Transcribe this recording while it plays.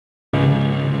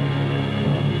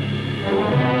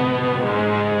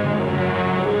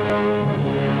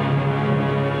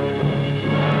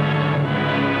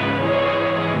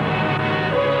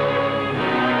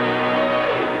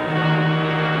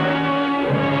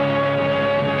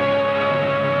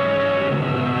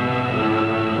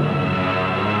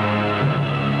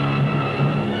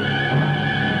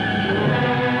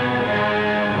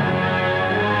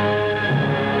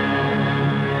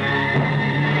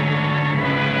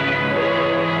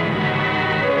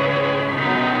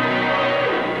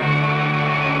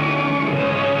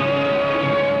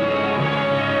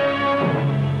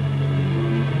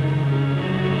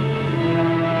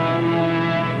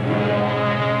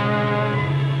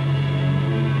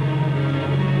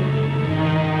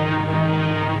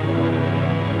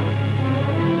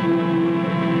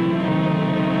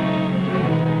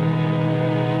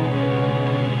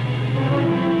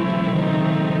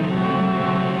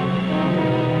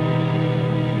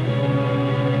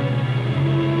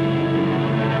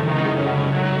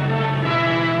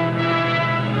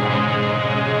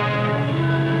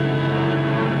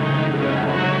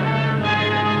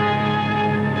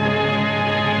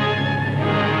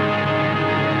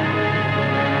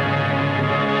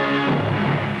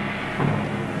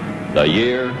The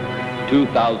year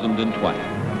 2020.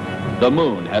 The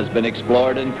moon has been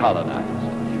explored and colonized,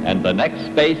 and the next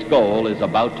space goal is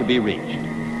about to be reached.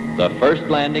 The first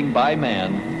landing by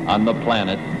man on the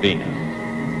planet Venus.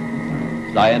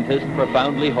 Scientists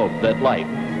profoundly hope that life,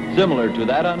 similar to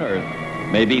that on Earth,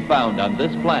 may be found on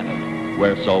this planet,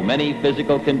 where so many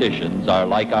physical conditions are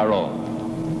like our own.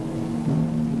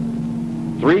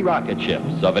 3 rocket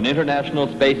ships of an international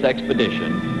space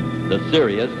expedition, the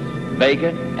Sirius,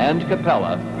 Vega, and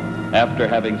Capella, after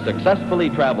having successfully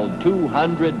traveled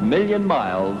 200 million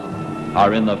miles,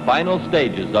 are in the final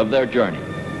stages of their journey,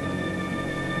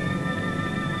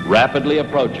 rapidly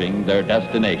approaching their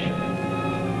destination.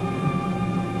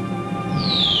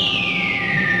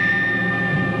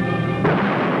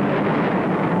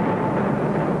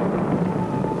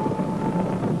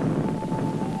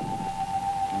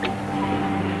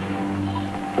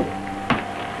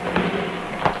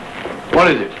 What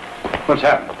is it? What's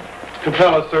happened?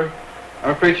 Capella, sir.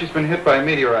 I'm afraid she's been hit by a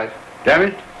meteorite.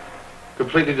 Damaged?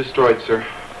 Completely destroyed, sir.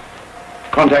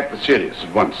 Contact the Sirius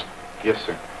at once. Yes,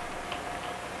 sir.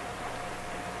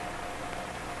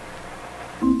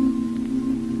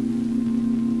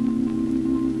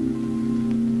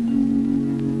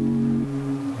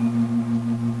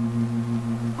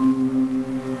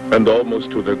 And almost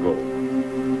to their goal.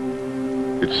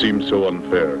 It seems so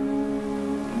unfair.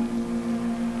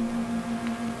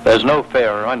 There's no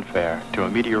fair or unfair. To a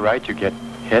meteorite, you get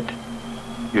hit,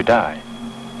 you die.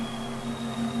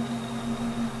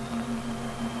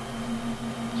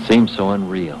 Seems so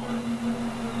unreal.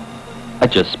 I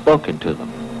just spoken to them.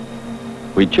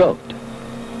 We joked.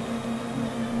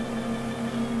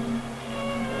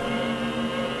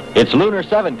 It's Lunar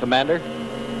 7, Commander.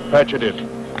 Patch it in.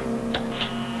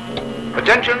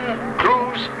 Attention,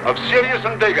 crews of Sirius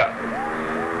and Vega.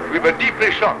 We were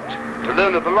deeply shocked to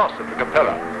learn of the loss of the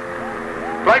Capella.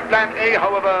 Flight Plan A,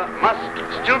 however, must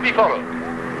still be followed.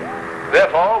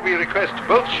 Therefore, we request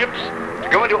both ships to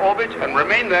go into orbit and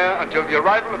remain there until the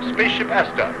arrival of spaceship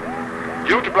Asta,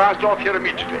 due to blast off here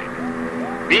immediately.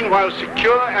 Meanwhile,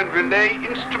 secure and relay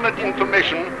instrument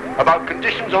information about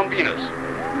conditions on Venus.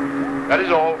 That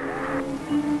is all.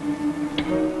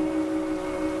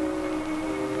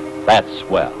 That's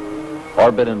swell.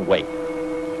 Orbit and wait.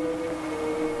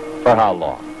 For how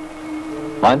long?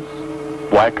 Months?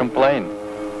 Why complain?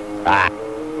 Ah.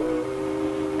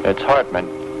 It's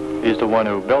Hartman. He's the one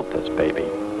who built this baby.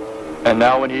 And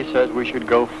now when he says we should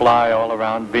go fly all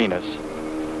around Venus,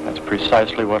 that's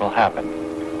precisely what'll happen.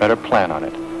 Better plan on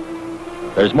it.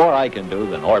 There's more I can do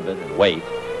than orbit and wait.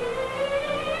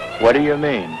 What do you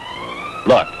mean?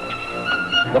 Look,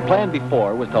 the plan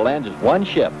before was to land just one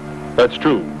ship. That's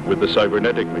true, with the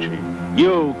cybernetic machine.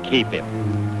 You keep him.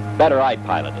 Better I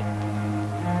pilot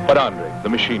it. But Andre, the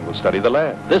machine will study the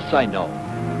land. This I know,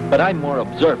 but I'm more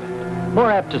observant,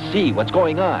 more apt to see what's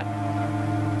going on.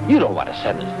 You don't want to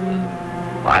send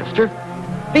this monster.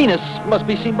 Venus must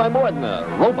be seen by more than a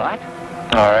robot.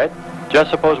 All right. Just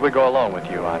suppose we go along with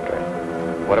you, Andre.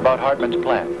 What about Hartman's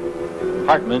plan?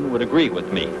 Hartman would agree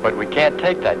with me. But we can't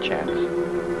take that chance.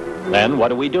 Then what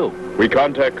do? We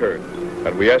contact Kern,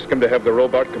 and we ask him to have the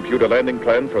robot compute a landing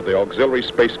plan for the auxiliary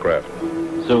spacecraft.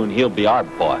 Soon he'll be our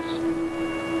boss.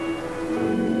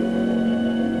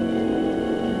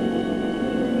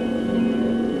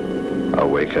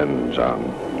 Awaken, John.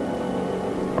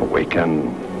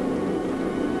 Awaken.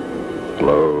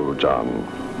 Flow, John.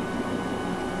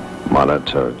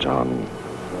 Monitor, John.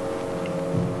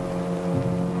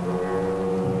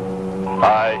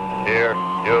 I hear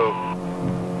you.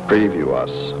 Preview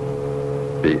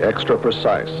us. Be extra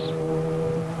precise.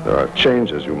 There are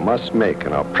changes you must make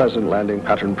in our present landing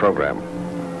pattern program.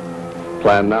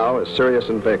 Plan now is Sirius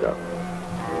and Vega.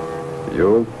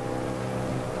 You,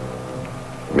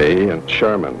 me, and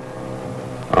Sherman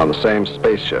on the same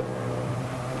spaceship.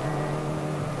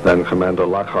 Then Commander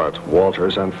Lockhart,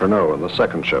 Walters, and Ferneau in the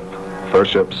second ship.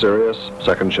 First ship Sirius,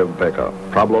 second ship Vega.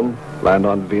 Problem, land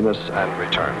on Venus and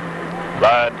return.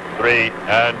 Land 3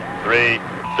 and 3.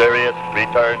 Sirius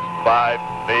returns 5,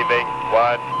 leaving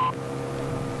 1.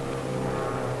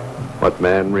 What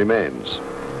man remains?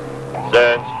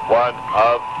 Since 1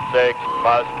 of 6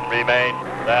 must remain,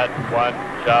 that 1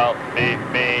 shall be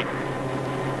me.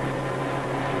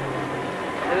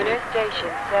 Lunar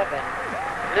Station 7.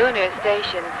 Lunar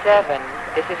Station 7.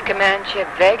 This is Command Ship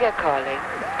Vega calling.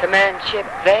 Command Ship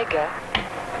Vega.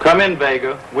 Come in,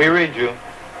 Vega. We read you.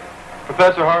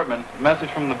 Professor Hartman, message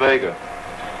from the Vega.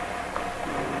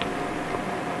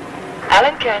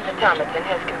 Aleksandr Kazantsev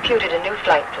has computed a new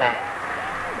flight plan.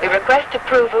 We request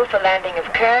approval for landing of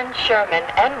Kern, Sherman,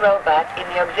 and robot in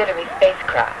the auxiliary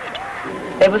spacecraft.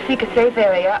 They will seek a safe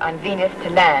area on Venus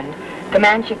to land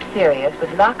command ship Sirius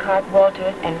with Lockhart,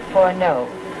 Walters, and Ferneau.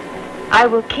 I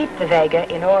will keep the Vega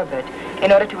in orbit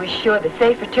in order to assure the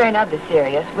safe return of the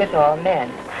Sirius with all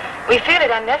men. We feel it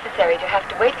unnecessary to have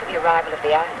to wait for the arrival of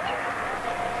the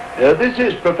asteroid. This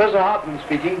is Professor Hartman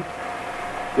speaking.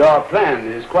 Your plan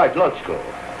is quite logical.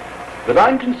 But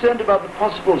I'm concerned about the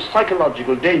possible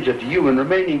psychological danger to you in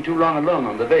remaining too long alone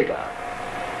on the Vega.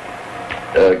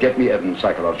 Get me Evans'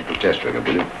 psychological test record,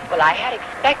 will you? Well, I had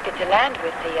expected to land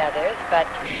with the others, but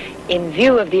in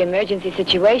view of the emergency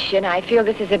situation, I feel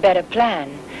this is a better plan.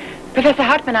 Professor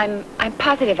Hartman, I'm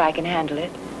positive I can handle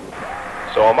it.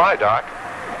 So am I, Doc.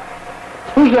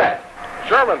 Who's that?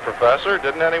 Sherman, Professor.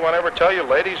 Didn't anyone ever tell you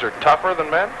ladies are tougher than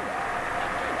men?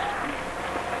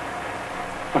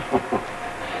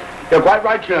 You're quite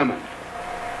right, Sherman.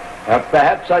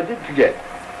 Perhaps I did forget.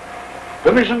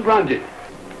 Permission granted.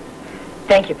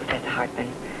 Thank you, Professor Hartman.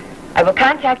 I will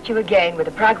contact you again with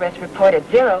a progress report at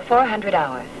 0400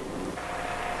 hours.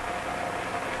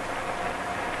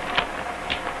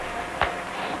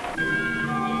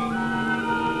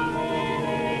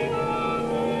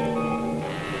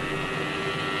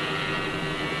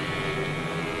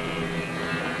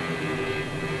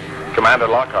 Commander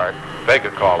Lockhart,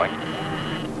 Vega calling.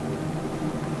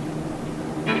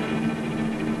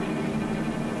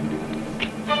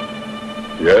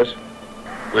 Yes?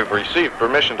 We've received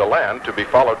permission to land to be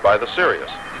followed by the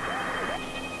Sirius.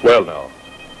 Well now,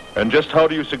 and just how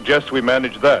do you suggest we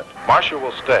manage that? Marsha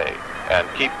will stay and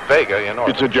keep Vega in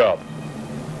orbit. It's a job.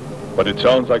 But it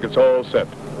sounds like it's all set.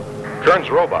 Kern's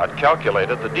robot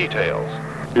calculated the details.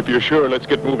 If you're sure, let's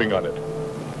get moving on it.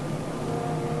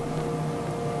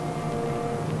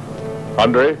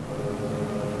 Andre?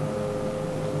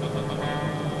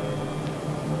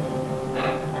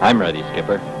 I'm ready,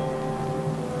 Skipper.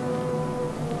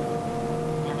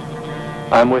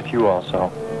 I'm with you also.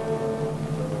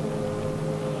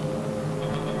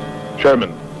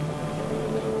 Sherman,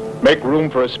 make room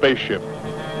for a spaceship.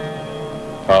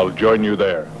 I'll join you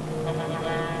there.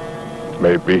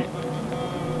 Maybe.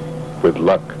 With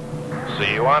luck.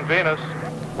 See you on Venus.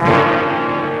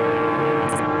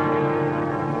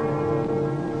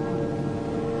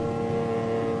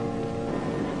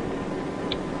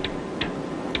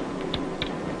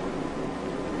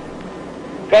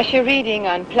 Pressure reading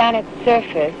on planet's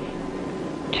surface,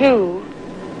 2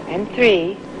 and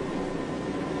 3.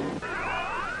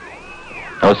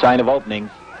 No sign of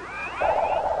openings.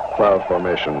 Cloud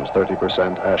formations,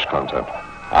 30% ash content.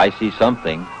 I see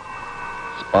something.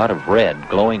 Spot of red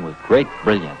glowing with great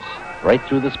brilliance, right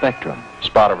through the spectrum.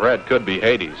 Spot of red could be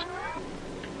Hades.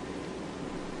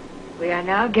 We are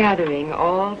now gathering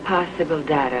all possible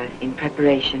data in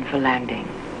preparation for landing.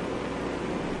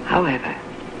 However,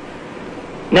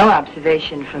 no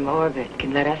observation from orbit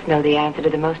can let us know the answer to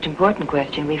the most important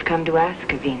question we've come to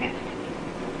ask of Venus.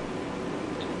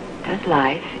 Does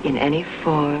life in any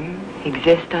form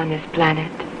exist on this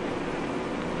planet?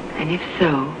 And if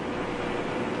so,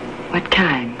 what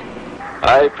kind?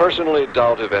 I personally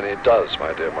doubt if any does,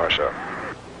 my dear Marsha.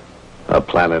 A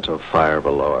planet of fire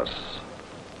below us.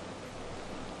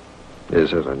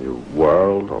 Is it a new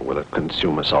world, or will it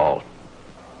consume us all?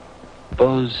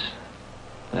 Suppose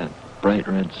that bright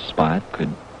red spot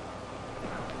could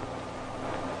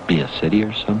be a city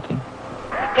or something?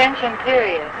 Attention,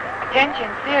 Sirius. Attention,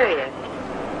 Sirius.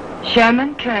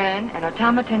 Sherman, Kern, and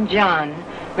automaton John,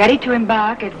 ready to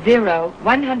embark at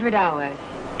 0100 hours.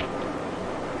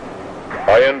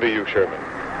 I envy you, Sherman,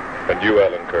 and you,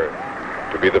 Alan Kern,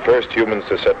 to be the first humans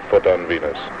to set foot on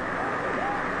Venus.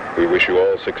 We wish you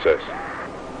all success.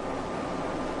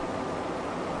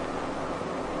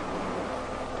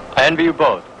 I envy you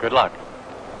both. Good luck.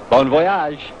 Bon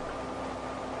voyage.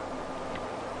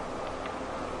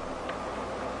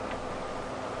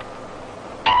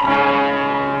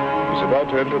 He's about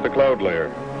to enter the cloud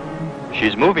layer.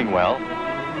 She's moving well.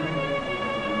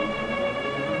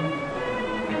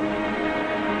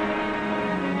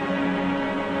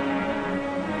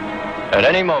 At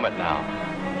any moment now.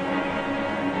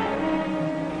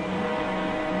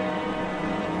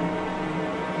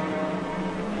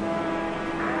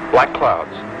 Black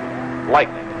clouds.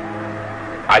 Lightning.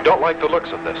 I don't like the looks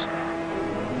of this.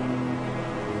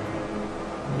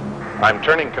 I'm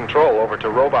turning control over to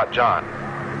Robot John.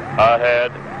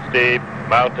 Ahead, steep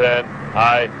mountain.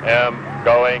 I am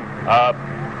going up.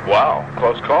 Wow,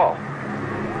 close call.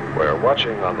 We're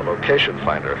watching on the location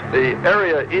finder. The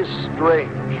area is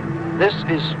strange. This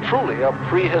is truly a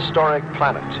prehistoric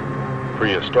planet.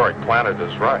 Prehistoric Planet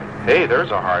is right. Hey,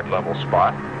 there's a hard level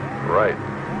spot. Right.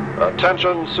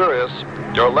 Attention, Sirius.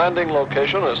 Your landing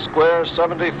location is square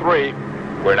 73.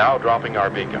 We're now dropping our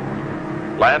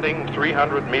beacon. Landing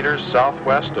 300 meters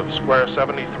southwest of square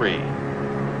 73.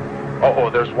 Oh,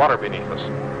 there's water beneath us.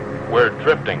 We're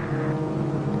drifting.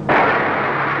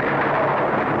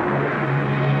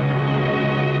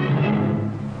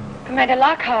 Commander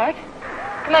Lockhart?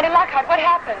 Commander Lockhart, what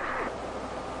happened?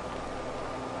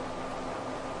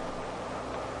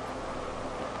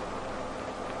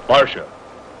 Marsha,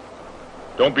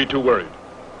 don't be too worried.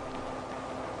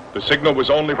 The signal was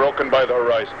only broken by the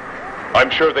horizon. I'm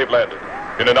sure they've landed.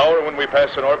 In an hour when we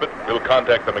pass in orbit, we'll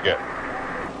contact them again.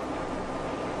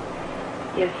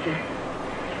 Yes, sir.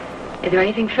 Is there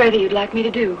anything further you'd like me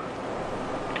to do?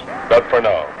 Not for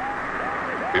now.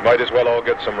 We might as well all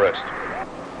get some rest.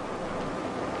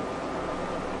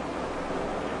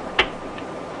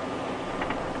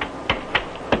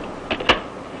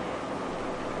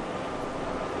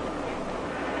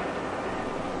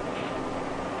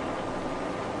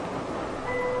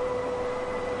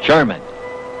 Sherman.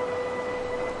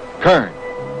 Kern.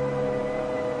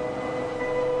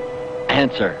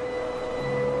 Answer.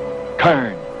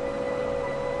 Kern.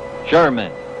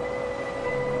 Sherman.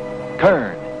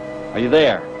 Kern. Are you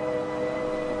there?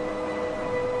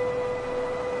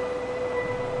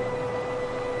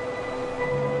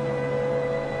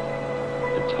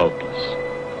 It's hopeless.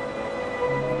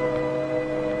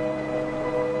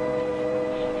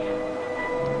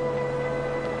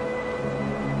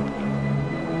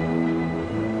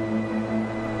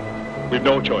 We've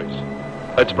no choice.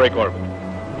 Let's break orbit.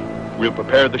 We'll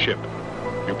prepare the ship.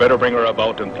 You better bring her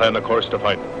about and plan a course to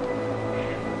find them.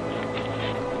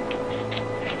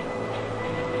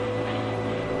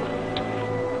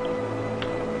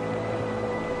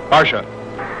 Marsha.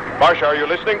 Marsha, are you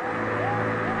listening?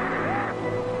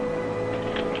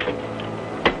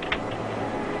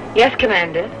 Yes,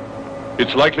 Commander.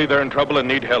 It's likely they're in trouble and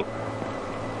need help.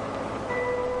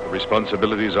 The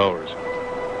responsibility is ours.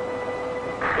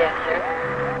 Yes, sir.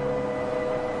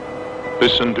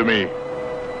 Listen to me.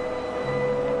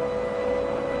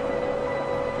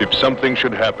 If something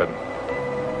should happen,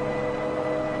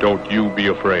 don't you be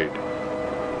afraid.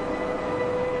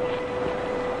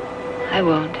 I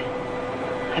won't.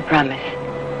 I promise.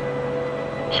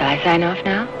 Shall I sign off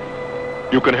now?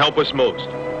 You can help us most.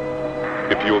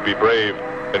 If you will be brave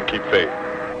and keep faith.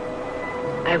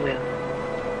 I will.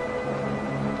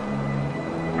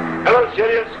 Hello,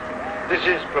 Sirius. This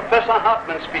is Professor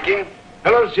Hartman speaking.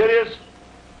 Hello, Sirius.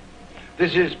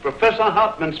 This is Professor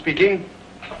Hartman speaking.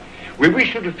 We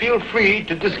wish you to feel free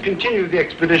to discontinue the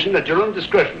expedition at your own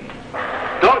discretion.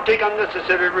 Don't take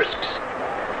unnecessary risks.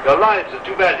 Your lives are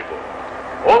too valuable.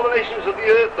 All the nations of the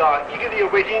Earth are eagerly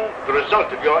awaiting the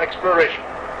result of your exploration.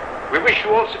 We wish you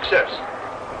all success.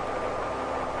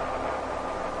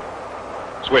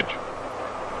 Switch.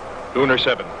 Lunar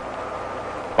 7.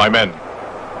 My men,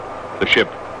 the ship,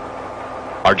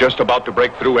 are just about to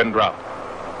break through en route.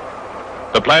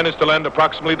 The plan is to land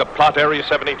approximately the plot area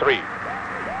 73.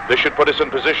 This should put us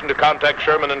in position to contact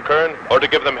Sherman and Kern or to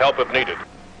give them help if needed.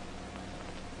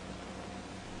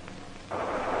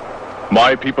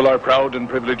 My people are proud and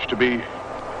privileged to be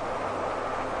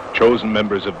chosen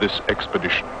members of this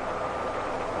expedition,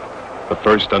 the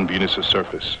first on Venus's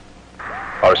surface.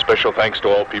 Our special thanks to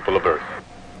all people of Earth.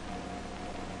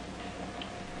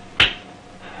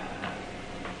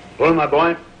 Well, my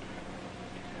boy,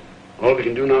 all we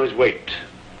can do now is wait.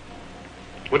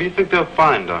 What do you think they'll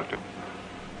find, Doctor?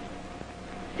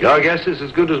 Your guess is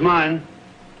as good as mine.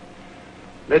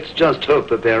 Let's just hope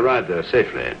that they arrive there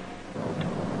safely.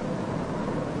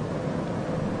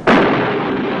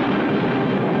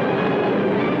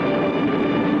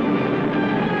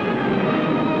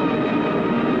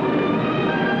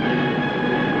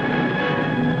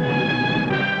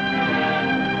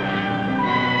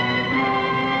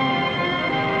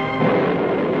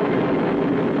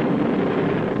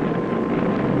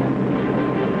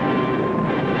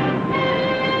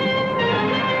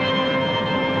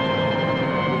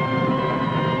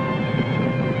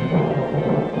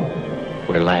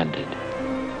 We're landed.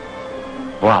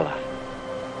 Voila.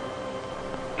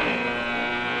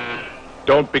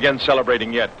 Don't begin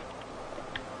celebrating yet.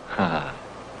 Ha.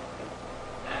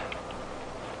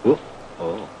 Oh.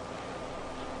 Oh.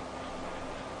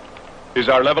 Is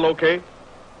our level okay?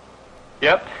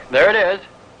 Yep, there it is.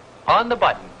 On the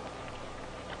button.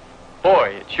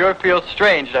 Boy, it sure feels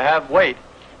strange to have weight.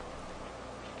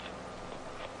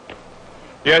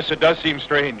 Yes, it does seem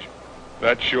strange.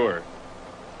 That's sure.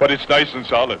 But it's nice and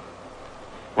solid.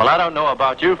 Well, I don't know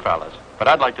about you fellas, but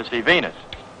I'd like to see Venus.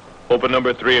 Open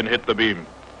number 3 and hit the beam.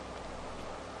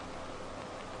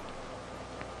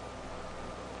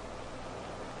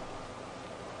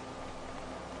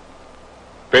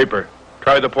 Paper.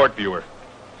 Try the port viewer.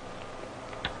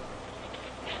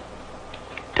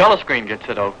 Telescreen gets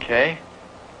it okay.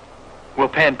 We'll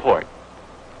pan port.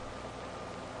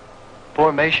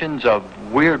 Formations of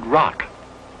weird rock.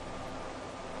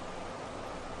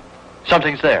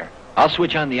 Something's there. I'll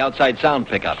switch on the outside sound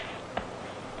pickup.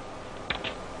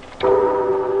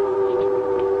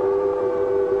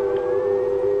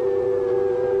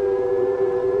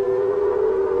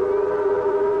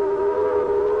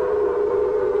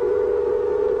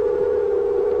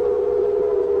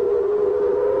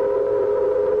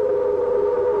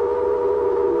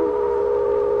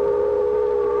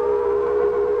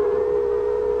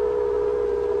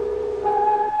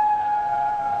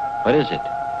 What is it?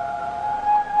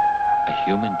 A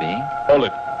human being? Hold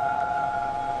it.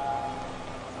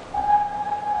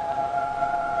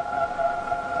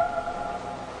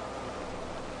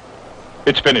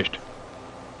 It's finished.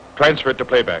 Transfer it to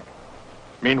playback.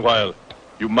 Meanwhile,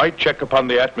 you might check upon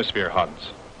the atmosphere,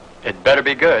 Hans. It better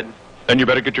be good. Then you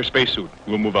better get your spacesuit.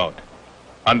 We'll move out.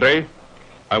 Andre,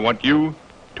 I want you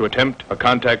to attempt a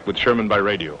contact with Sherman by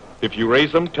radio. If you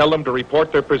raise them, tell them to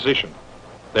report their position.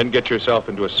 Then get yourself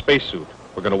into a spacesuit.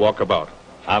 We're going to walk about.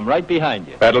 I'm right behind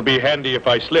you. That'll be handy if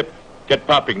I slip. Get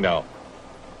popping now.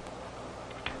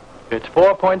 It's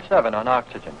 4.7 on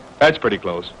oxygen. That's pretty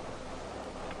close.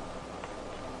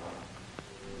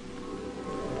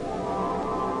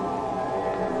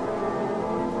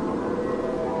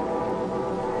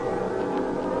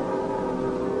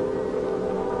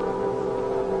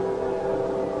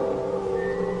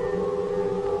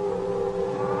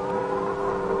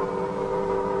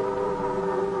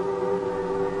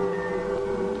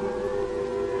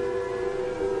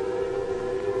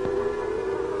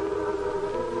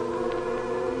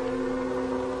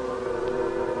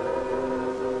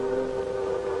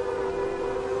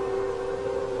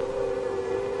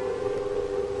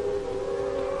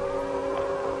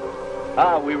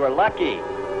 We were lucky.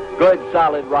 Good,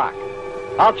 solid rock.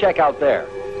 I'll check out there.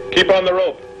 Keep on the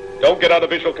rope. Don't get out of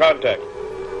visual contact.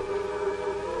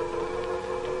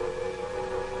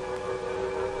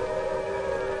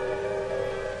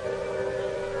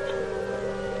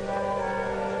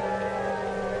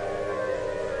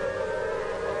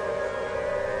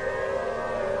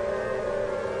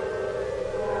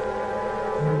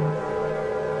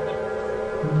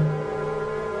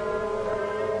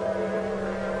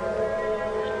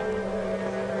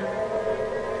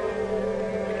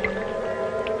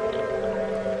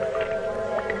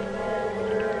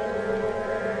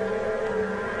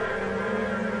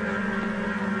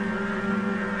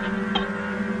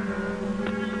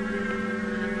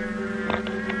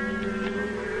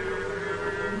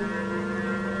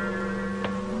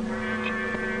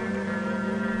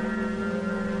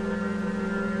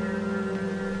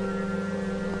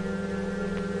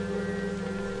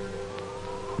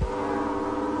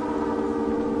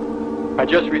 I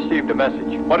just received a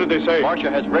message. What did they say?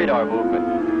 Marsha has radar movement.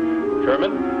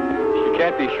 Sherman? She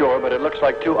can't be sure, but it looks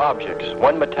like two objects.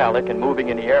 One metallic and moving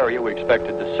in the area we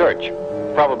expected to search.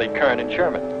 Probably Kern and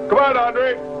Sherman. Come on,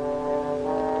 Andre.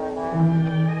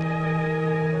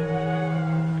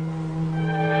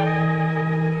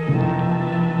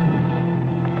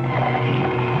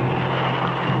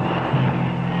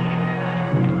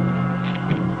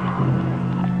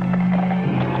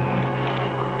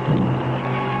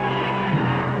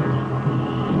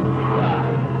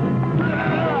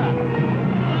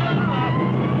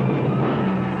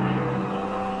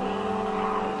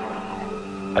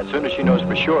 As soon as she knows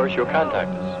for sure, she'll contact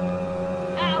us.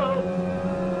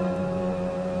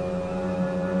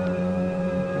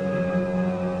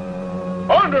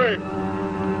 Andre!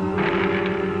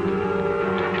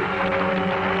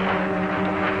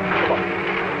 Come on.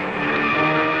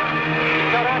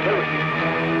 Got Andre.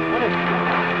 What is it?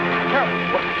 Careful.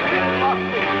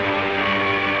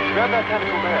 Grab that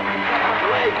tentacle there.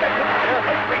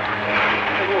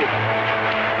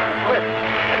 Quick.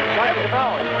 Slide the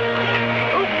valve.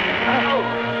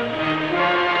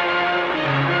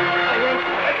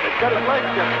 Got his legs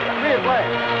down. Free his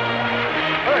legs.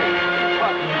 Hurry. Come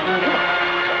on.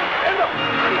 End up.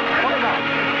 Pull him out.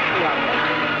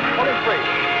 Pull him free.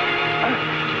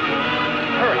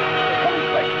 Hurry. Pull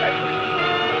his legs back.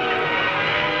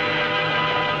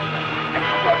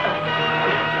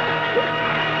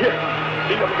 Here.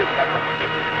 He never gets back.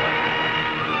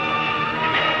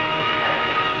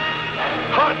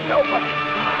 Hard, help us.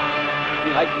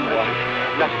 I can walk.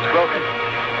 Nothing's broken.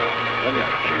 Let me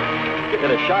get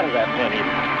a shot of that one even.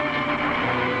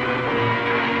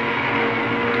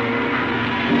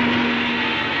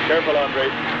 Careful, Andre.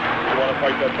 You want to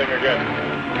fight that thing again.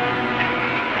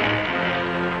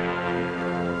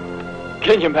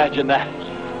 Can you imagine that?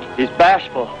 He's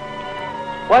bashful.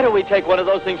 Why don't we take one of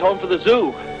those things home for the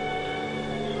zoo?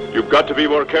 You've got to be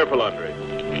more careful, Andre.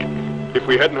 If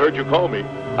we hadn't heard you call me.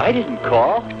 I didn't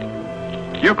call.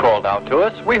 You called out to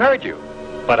us. We heard you.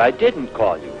 But I didn't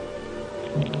call you.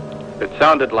 It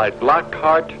sounded like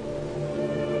Lockhart.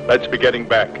 Let's be getting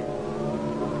back.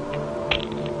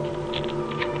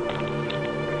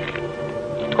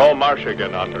 Call Marsha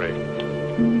again, Andre.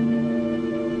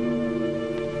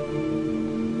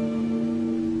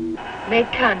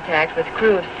 Made contact with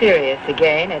crew of Sirius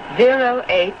again at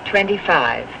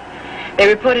 0825. They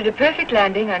reported a perfect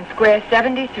landing on square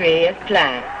 73 as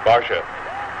planned. Marsha,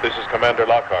 this is Commander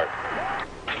Lockhart.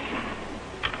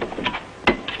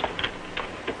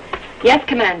 Yes,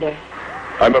 Commander.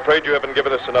 I'm afraid you haven't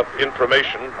given us enough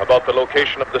information about the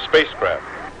location of the spacecraft.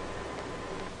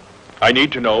 I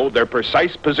need to know their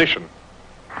precise position.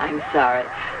 I'm sorry.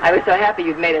 I was so happy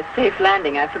you'd made a safe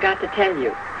landing, I forgot to tell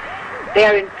you. They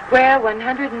are in square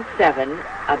 107,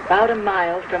 about a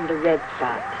mile from the red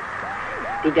spot.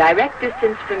 The direct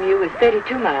distance from you is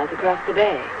 32 miles across the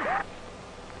bay.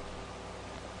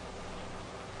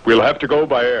 We'll have to go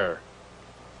by air.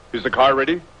 Is the car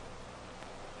ready?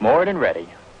 More than ready.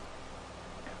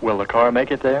 Will the car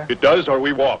make it there? It does, or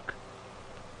we walk.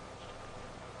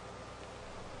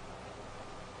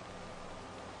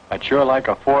 I'd sure like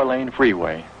a 4-lane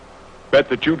freeway. Bet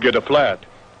that you'd get a flat.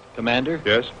 Commander?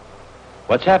 Yes?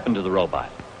 What's happened to the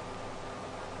robot?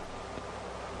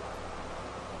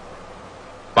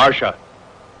 Marsha.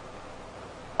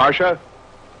 Marsha?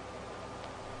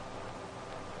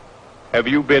 Have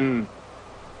you been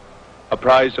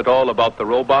apprised at all about the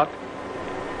robot?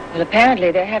 Well,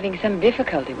 apparently they're having some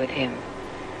difficulty with him.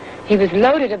 He was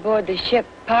loaded aboard the ship,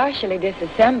 partially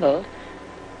disassembled.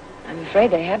 I'm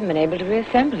afraid they haven't been able to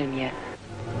reassemble him yet.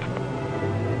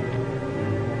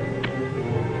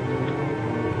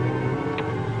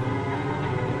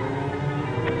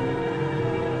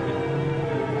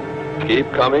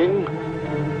 Keep coming.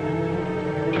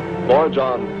 More,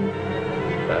 John.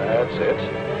 That's it.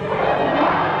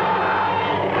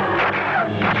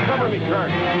 Cover me,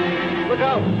 Kern. Look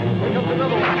out! Here comes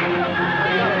another one.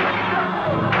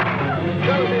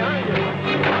 Go behind you.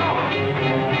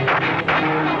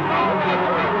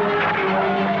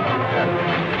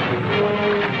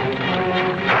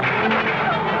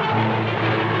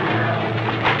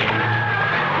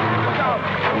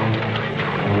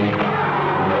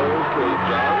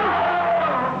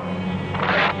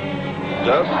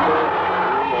 Just a few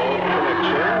more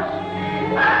connections.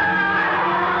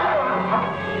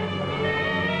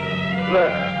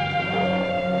 There.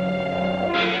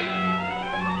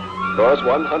 Course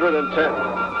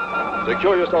 110.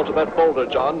 Secure yourself to that boulder,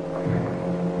 John.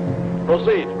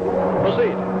 Proceed.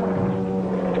 Proceed.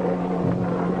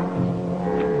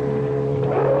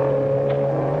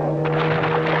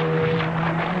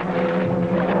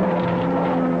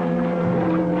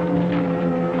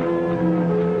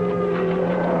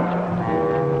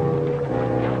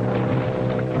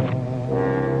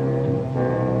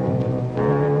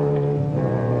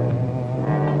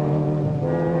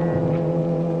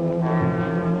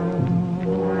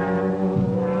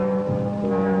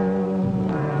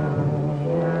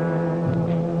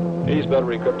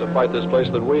 Better equipped to fight this place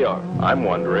than we are. I'm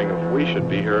wondering if we should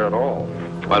be here at all.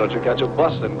 Why don't you catch a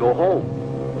bus and go home?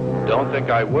 Don't think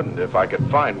I wouldn't if I could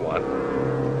find one.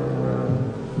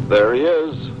 There he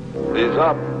is. He's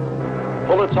up.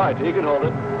 Pull it tight. He can hold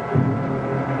it.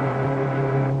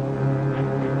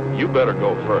 You better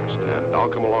go first, and I'll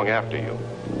come along after you.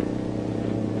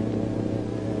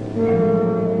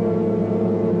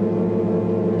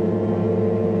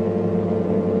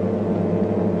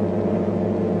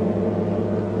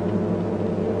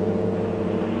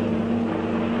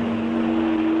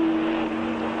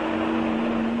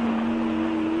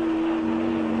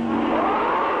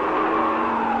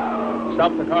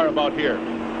 Stop the car about here.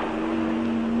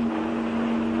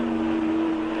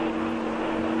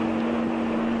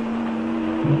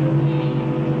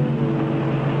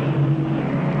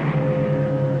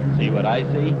 See what I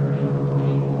see?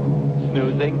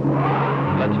 Snoozing?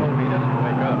 Let's hope he doesn't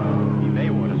wake up. He may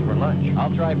want us for lunch.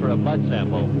 I'll try for a blood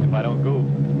sample if I don't goof.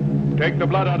 Take the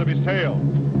blood out of his tail.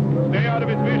 Stay out of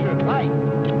his vision. Hi.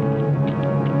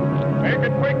 Make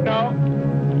it quick now.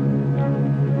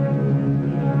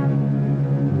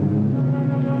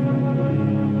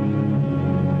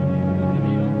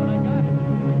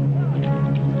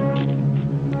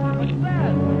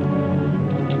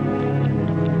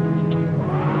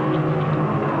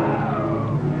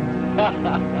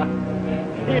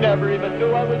 He never even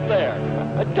knew I was there.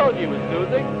 I told you he was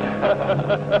snoozing.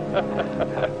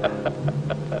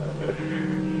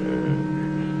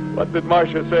 What did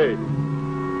Marsha say?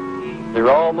 They're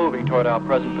all moving toward our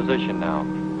present position now,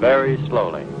 very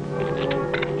slowly.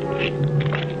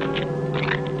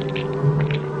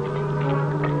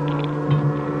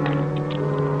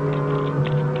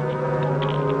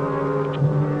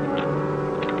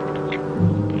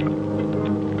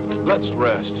 Let's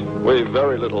rest. We've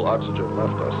very little oxygen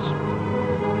left us.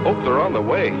 Oh, they're on the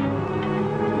way.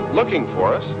 Looking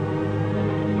for us.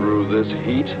 Through this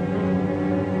heat,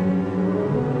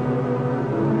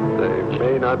 they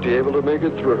may not be able to make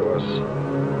it through to us.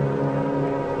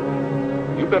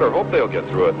 You better hope they'll get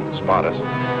through it and spot us.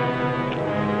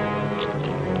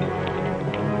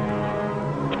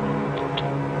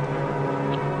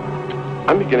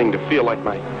 I'm beginning to feel like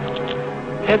my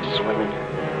head's swimming.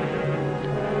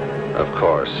 Of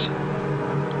course.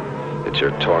 It's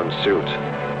your torn suit.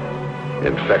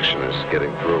 Infection is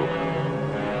getting through.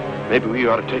 Maybe we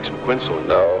ought to take some quinsolin.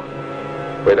 No.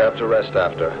 We'd have to rest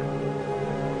after.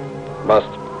 Must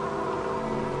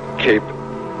keep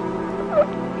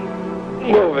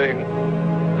moving.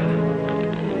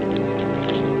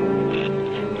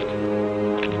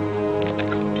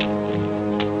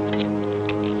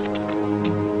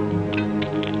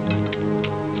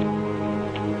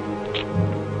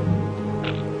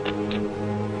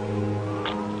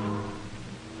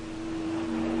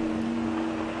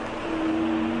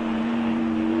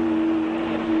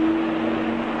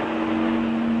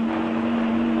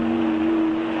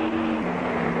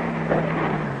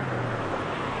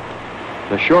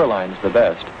 The shoreline's the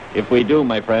best. If we do,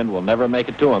 my friend, we'll never make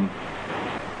it to him.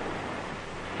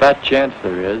 Fat chance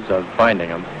there is of finding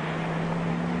them.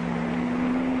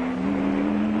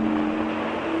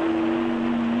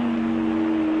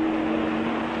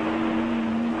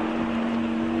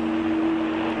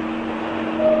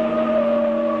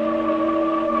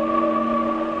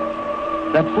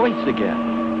 That voice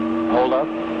again. Hold up.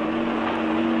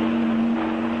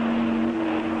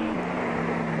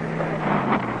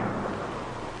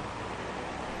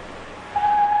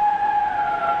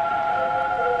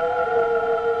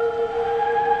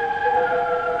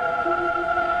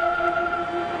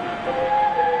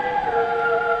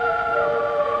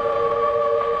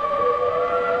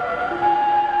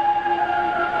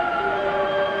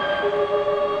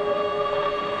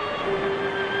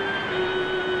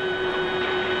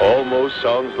 Almost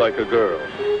sounds like a girl.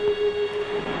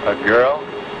 A girl?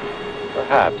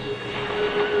 Perhaps.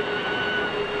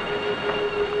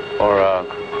 Or a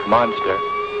monster.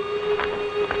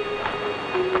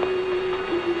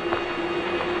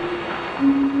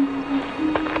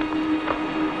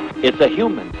 It's a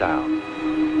human sound.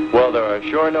 Well, there are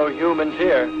sure no humans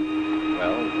here.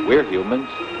 Well, we're humans.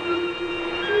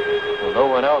 Well, no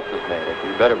one else has made it.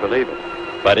 You better believe it.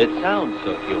 But it sounds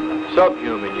so human.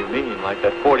 Subhuman, you mean, like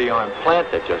that 40-armed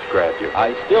plant that just grabbed you.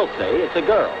 I still say it's a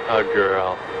girl. A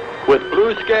girl. With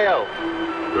blue scales.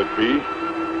 Could be.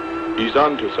 He's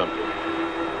onto something.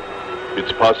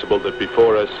 It's possible that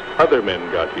before us, other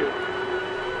men got here.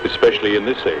 Especially in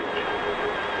this age.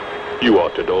 You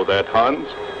ought to know that, Hans.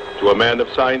 To a man of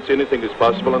science, anything is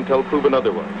possible until proven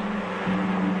otherwise.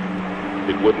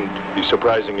 It wouldn't be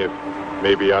surprising if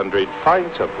maybe Andre'd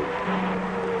find something.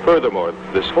 Furthermore,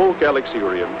 this whole galaxy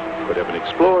we're in could have been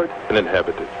explored and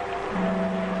inhabited.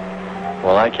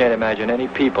 Well, I can't imagine any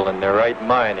people in their right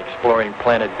mind exploring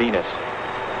planet Venus.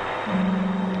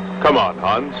 Come on,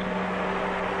 Hans.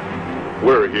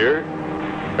 We're here,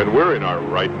 and we're in our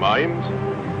right minds,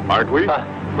 aren't we?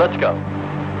 Let's go.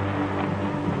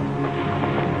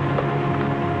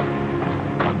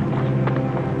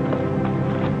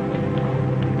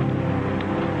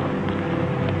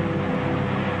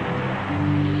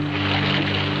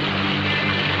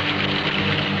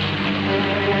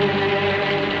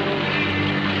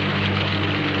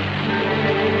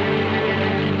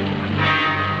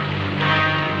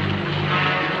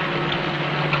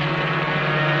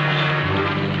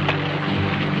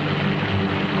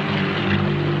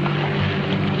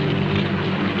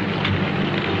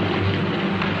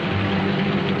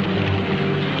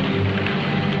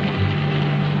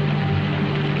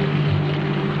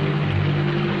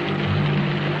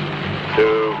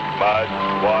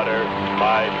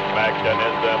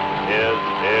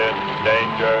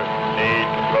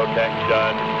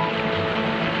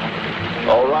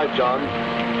 John,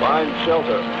 find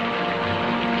shelter.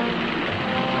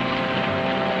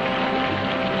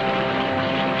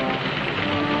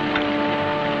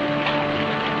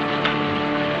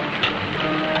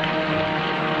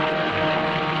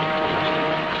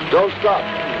 Don't stop.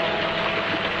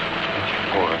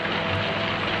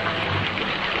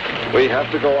 We have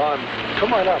to go on.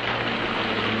 Come on up.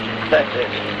 That's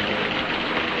it.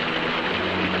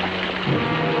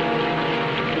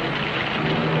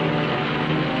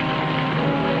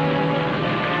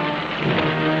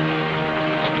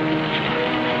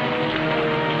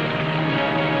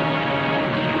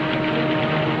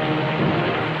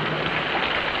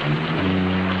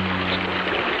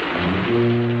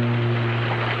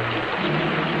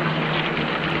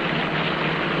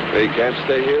 They can't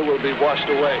stay here. We'll be washed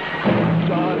away.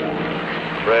 John.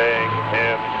 Bring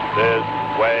him this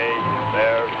way.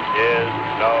 There is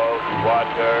no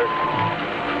water.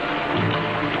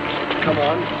 Come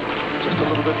on. Just a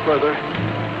little bit further.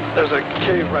 There's a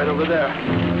cave right over there.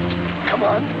 Come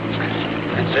on.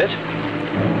 That's it.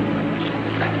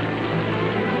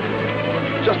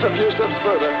 Just a few steps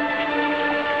further.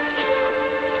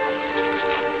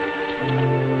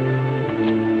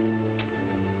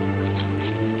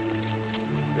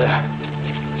 There.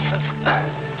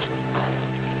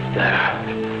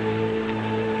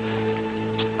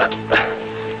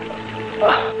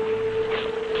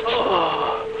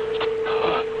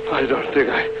 I don't think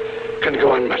I can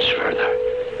go on much further.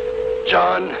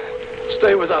 John,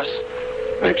 stay with us.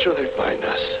 Make sure they find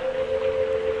us.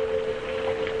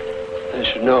 They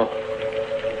should know.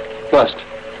 Must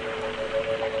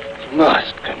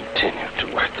continue to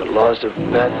work the laws of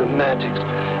mathematics.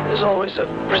 There's always a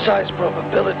precise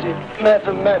probability.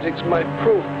 Mathematics might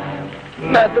prove.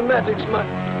 Mathematics might...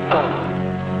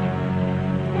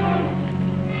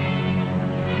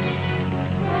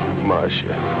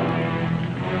 Marsha.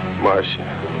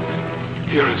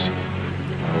 Hear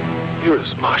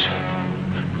us, Marsha.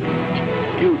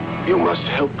 You must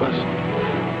help us.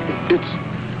 It's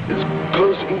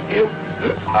closing in.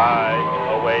 I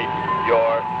await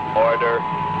your order.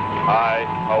 I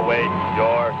await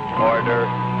your order.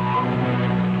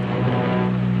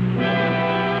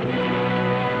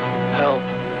 Help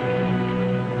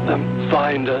them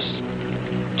find us,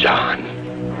 John.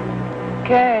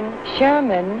 Kern,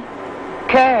 Sherman.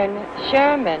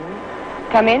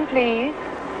 Come in, please.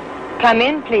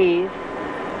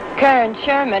 Kern,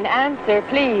 Sherman, answer,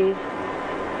 please.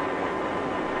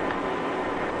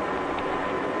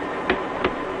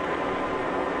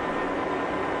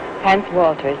 Hans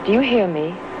Walters, do you hear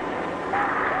me?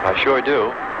 I sure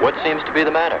do. What seems to be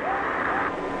the matter?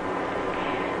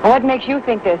 What makes you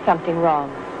think there's something wrong?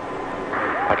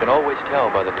 I can always tell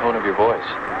by the tone of your voice.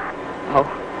 Oh.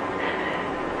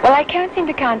 Well, I can't seem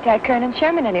to contact Kern and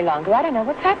Sherman any longer. I don't know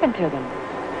what's happened to them.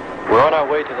 We're on our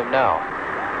way to them now,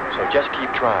 so just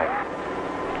keep trying.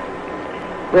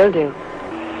 Will do.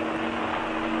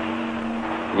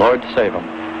 Lord save them.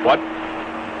 What?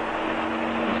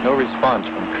 There's no response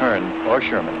from Kern or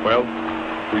Sherman. Well,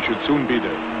 we should soon be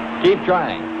there. Keep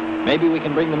trying. Maybe we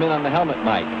can bring them in on the helmet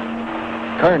mic.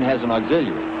 Kern has an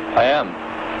auxiliary. I am.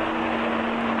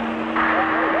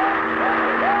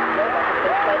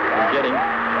 We're getting...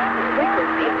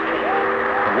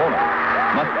 A woman.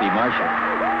 Must be Marsha.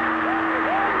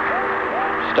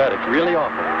 Static, really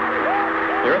awful.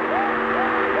 Hear it?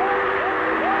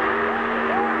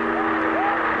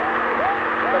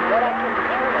 From what I can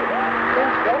determine,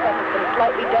 Kern's robot has been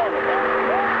slightly damaged.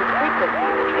 His frequency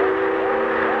is changed.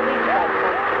 Please try to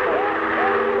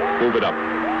concentrate. Move it up.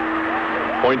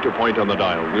 Point to point on the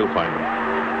dial. We'll find them.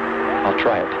 I'll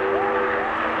try it.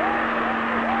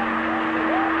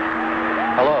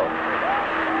 Hello.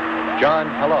 John,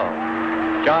 hello.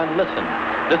 John, listen.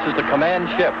 This is the command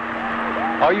ship.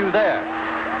 Are you there?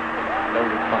 No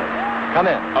response. Come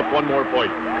in. Up one more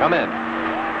point. Come in.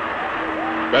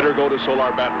 Better go to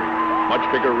solar battery. Much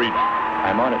bigger reach.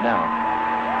 I'm on it now.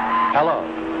 Hello.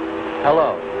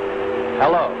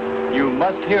 You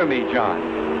must hear me, John.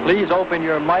 Please open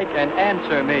your mic and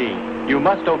answer me. You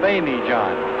must obey me,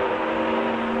 John.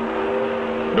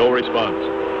 No response.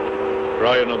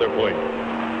 Try another point.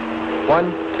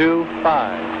 1, 2,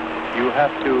 5. You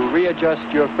have to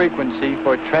readjust your frequency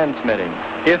for transmitting.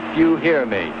 If you hear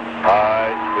me.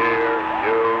 I hear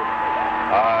you.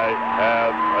 I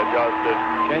have adjusted.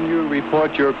 Can you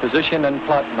report your position and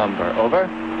plot number? Over.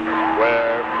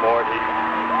 Square 40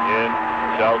 in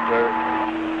shelter.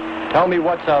 Tell me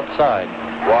what's outside.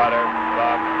 Water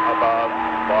from above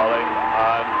falling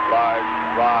on large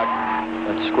rock.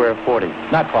 That's square 40.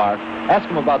 Not far. Ask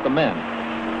him about the men.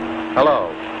 Hello.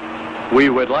 We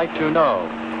would like to know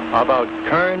about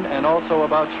Kern and also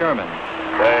about Sherman.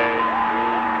 They do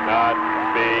not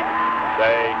speak.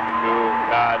 They do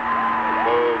not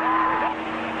move.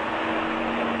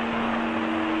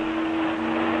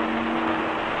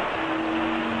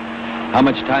 How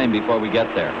much time before we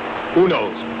get there? Who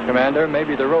knows? Commander,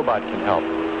 maybe the robot can help.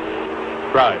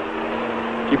 Try.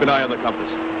 Keep an eye on the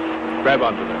compass. Grab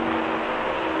onto them.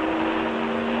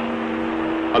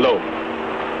 Hello.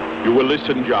 You will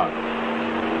listen, John.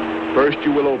 First,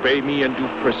 you will obey me and do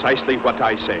precisely what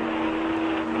I say.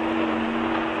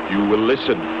 You will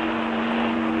listen.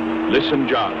 Listen,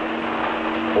 John.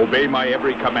 Obey my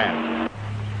every command.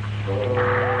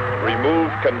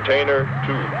 Remove container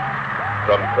 2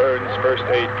 from Kern's first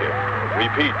aid kit.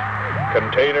 Repeat,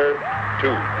 container 2.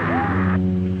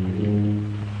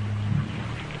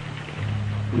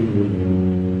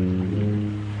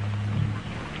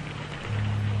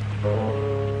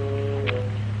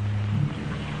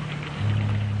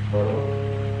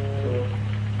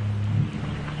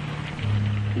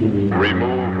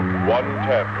 Remove 1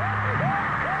 tablet.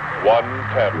 1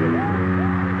 tablet.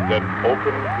 Then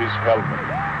open his helmet.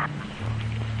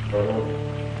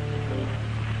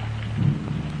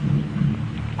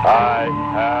 I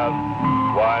have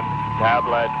 1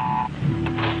 tablet.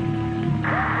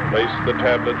 Place the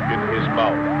tablet in his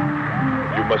mouth.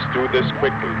 You must do this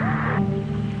quickly.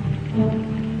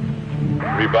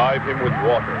 Revive him with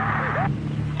water.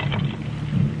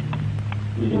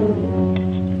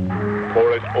 Pour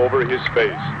it over his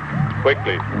face.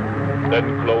 Quickly.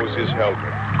 Then close his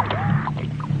helmet.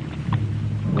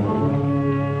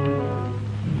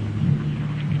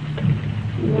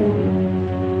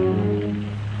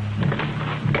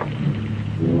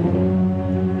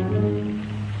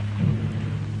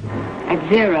 At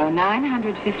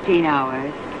 0915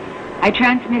 hours, I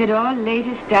transmitted all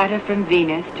latest data from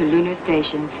Venus to Lunar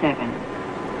Station 7.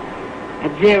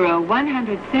 At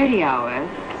 0130 hours,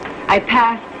 I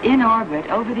passed in orbit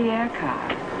over the air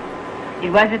car. It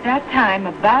was at that time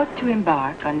about to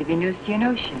embark on the Venusian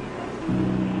Ocean.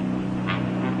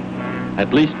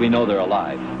 At least we know they're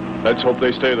alive. Let's hope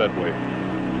they stay that way.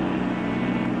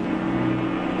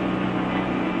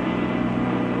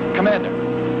 Commander,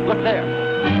 look there.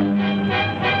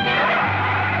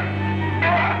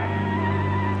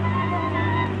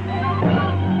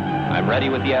 I'm ready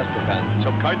with the astropan.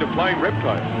 Some kind of flying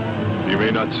reptile. He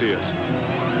may not see us.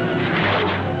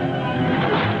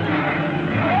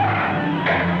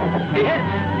 He hit.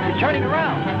 He's turning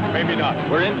around. Maybe not.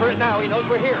 We're in for it now. He knows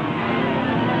we're here.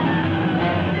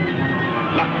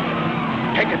 Look.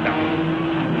 Take it down.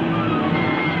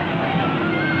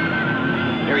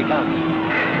 Here he comes.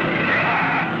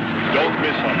 Don't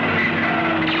miss him.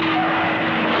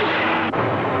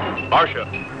 Marsha.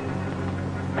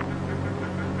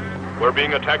 We're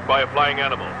being attacked by a flying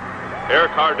animal. Air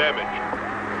car damage.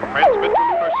 Transmit to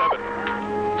Lunar 7.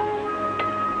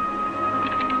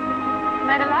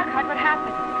 Commander Lockhart, what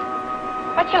happened?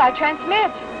 What shall I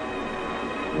transmit?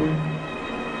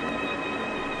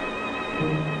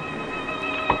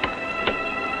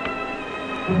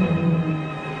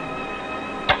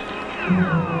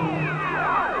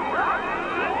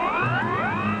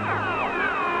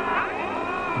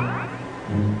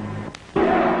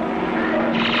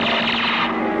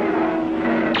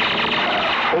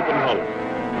 Open hull.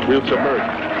 We'll submerge.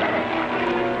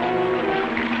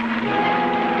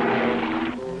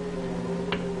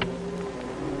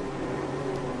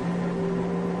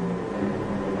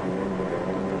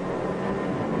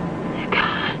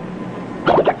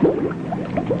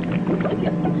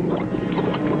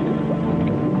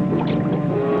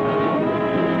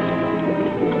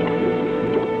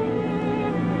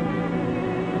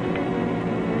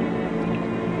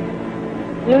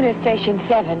 Lunar Station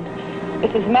 7.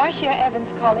 This is Marsha Evans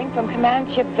calling from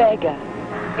Command Ship Vega.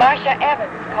 Marsha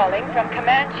Evans calling from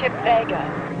Command Ship Vega.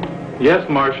 Yes,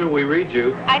 Marsha, we read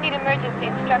you. I need emergency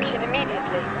instruction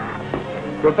immediately.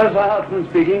 Professor Hartman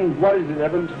speaking. What is it,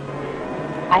 Evans?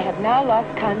 I have now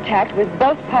lost contact with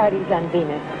both parties on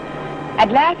Venus.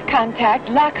 At last contact,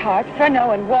 Lockhart,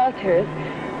 Ferneau, and Walters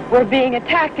were being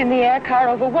attacked in the air car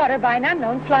over water by an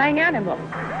unknown flying animal.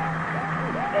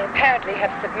 They apparently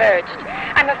have submerged.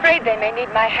 I'm afraid they may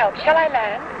need my help. Shall I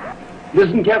land?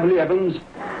 Listen carefully, Evans.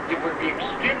 It would be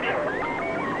extremely...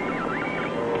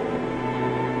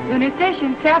 Lunar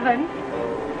Station 7.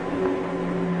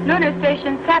 Lunar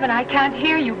Station 7, I can't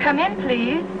hear you. Come in,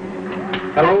 please.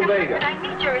 Hello, Dr. Vega. Hartman,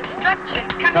 I need your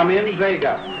instructions. Come in,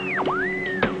 Vega.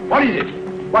 What is it?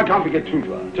 Why can't we get through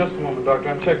to her? Just a moment, Doctor.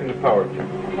 I'm checking the power.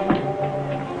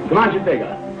 Command Ship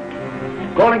Vega.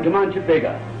 Calling Command Ship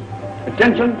Vega.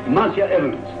 Attention, Marsha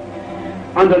Evans.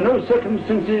 Under no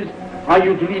circumstances are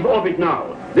you to leave orbit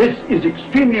now. This is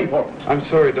extremely important. I'm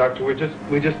sorry, Doctor.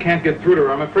 We just can't get through to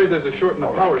her. I'm afraid there's a short in the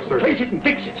power circuit. Place it and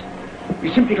fix it.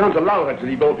 We simply can't allow her to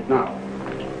leave orbit now.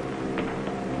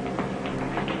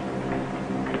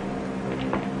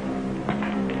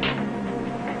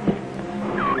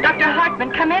 Dr.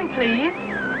 Hartman, come in, please.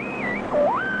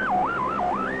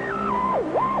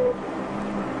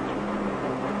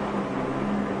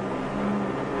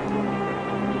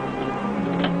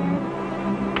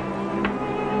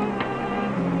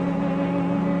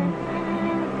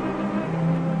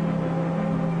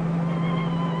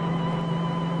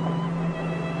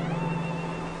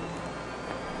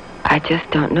 I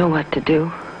just don't know what to do.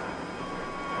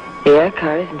 The air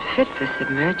car isn't fit for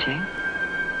submerging.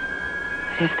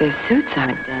 But if their suits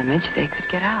aren't damaged, they could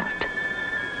get out.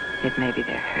 Yet maybe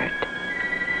they're hurt.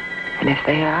 And if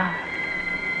they are,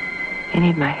 they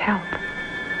need my help.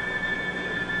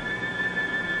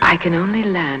 I can only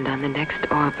land on the next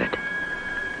orbit.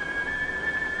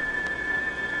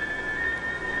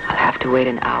 I'll have to wait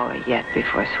an hour yet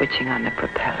before switching on the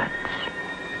propellants.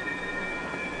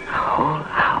 A whole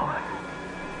hour.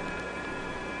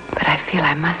 But I feel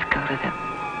I must go to them.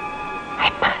 I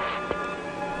must.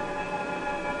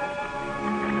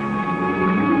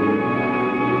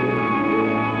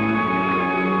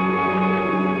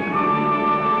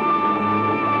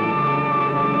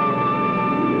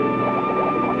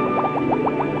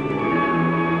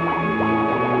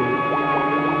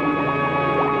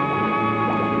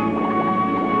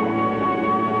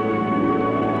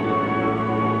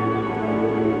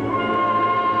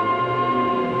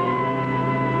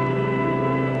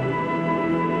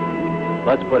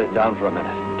 Let's put it down for a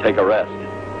minute. Take a rest.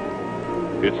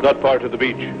 It's not far to the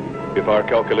beach, if our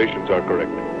calculations are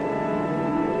correct.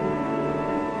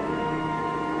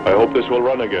 I hope this will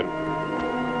run again.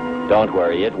 Don't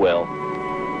worry, it will.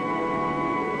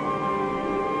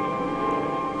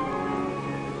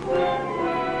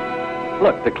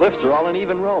 Look, the cliffs are all in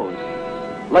even rows,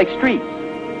 like streets.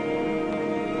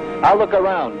 I'll look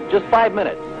around. Just 5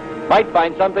 minutes. Might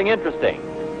find something interesting.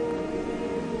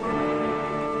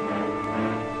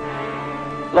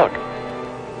 Look,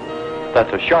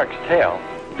 that's a shark's tail.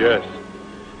 Yes,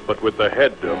 but with the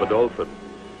head of a dolphin.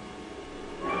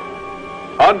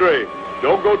 Andre,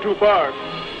 don't go too far.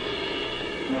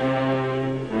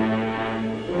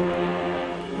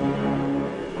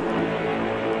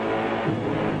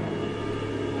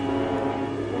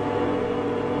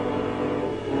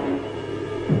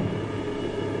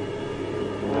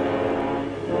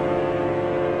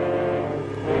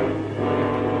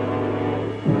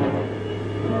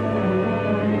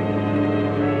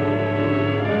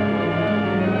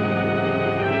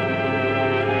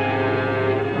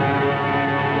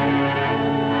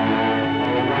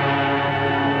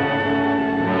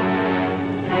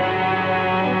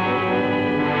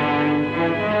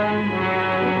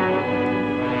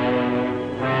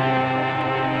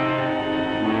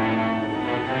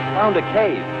 Found a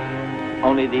cave.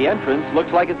 Only the entrance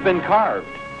looks like it's been carved.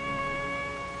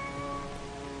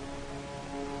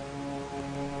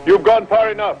 You've gone far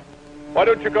enough. Why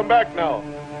don't you come back now?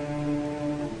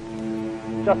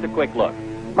 Just a quick look.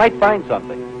 Might find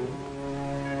something.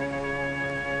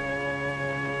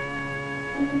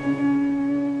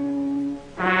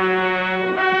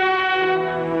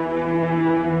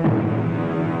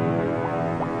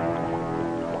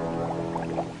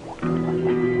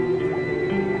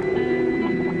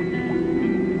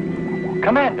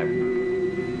 Commander.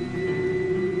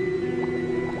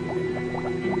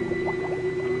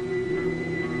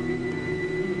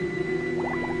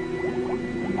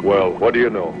 Well, what do you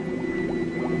know?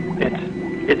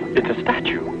 It's a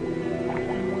statue.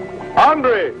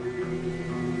 Andre!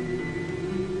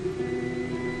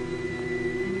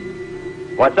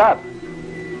 What's up?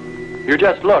 You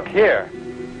just look here.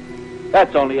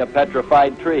 That's only a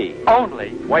petrified tree. Only?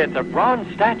 Why, it's a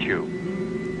bronze statue.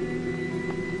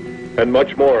 And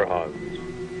much more, Hans.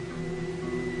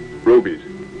 Rubies.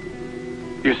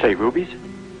 You say rubies?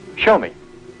 Show me.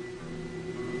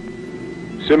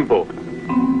 Simple.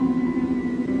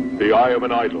 The eye of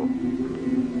an idol.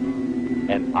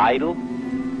 An idol?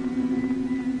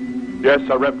 Yes,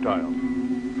 a reptile.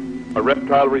 A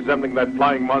reptile resembling that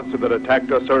flying monster that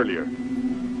attacked us earlier.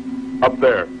 Up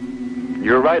there.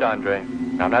 You're right, Andre.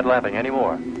 I'm not laughing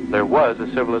anymore. There was a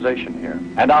civilization here.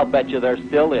 And I'll bet you there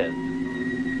still is.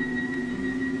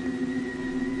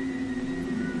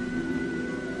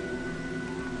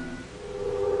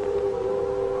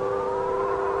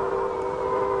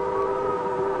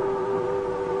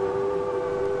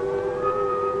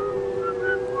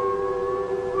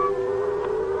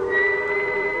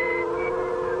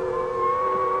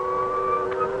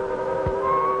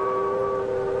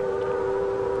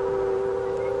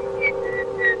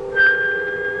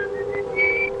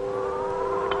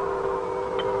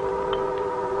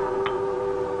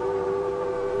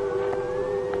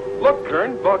 Look,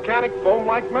 Kern, volcanic foam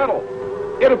like metal.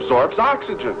 It absorbs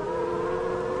oxygen.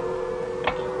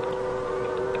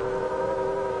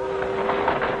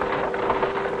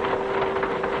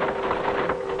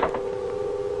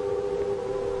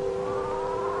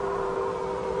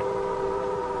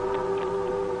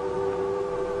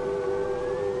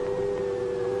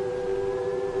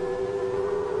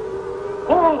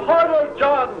 Pull harder,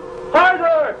 John!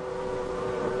 Harder!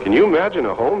 Can Can you imagine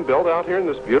a home built out here in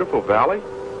this beautiful valley?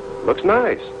 Looks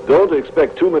nice. Don't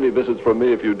expect too many visits from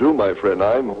me if you do, my friend.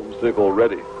 I'm homesick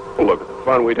already. Well, look at the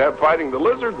fun we'd have fighting the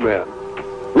lizard men.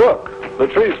 Look, the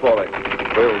tree's falling.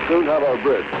 We'll soon have our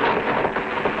bridge.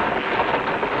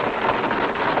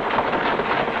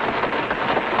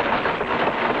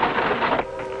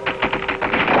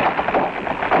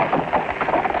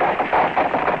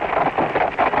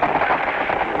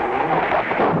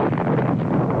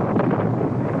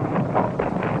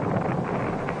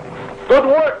 Good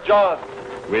work, John.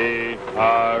 We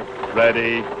are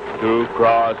ready to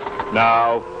cross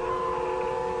now.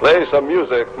 Play some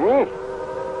music,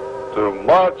 to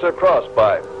march across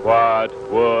by. What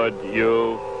would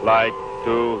you like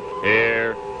to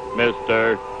hear,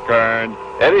 Mr. Kern?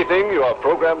 Anything you are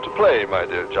programmed to play, my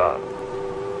dear John.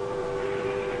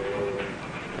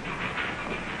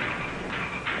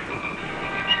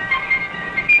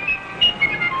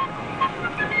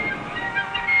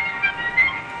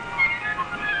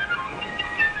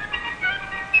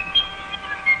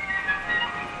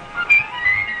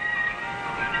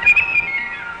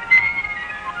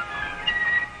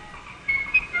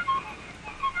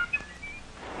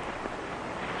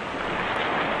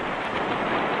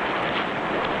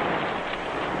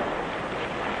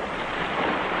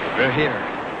 We're here.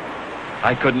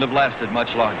 I couldn't have lasted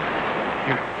much longer.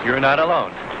 You're not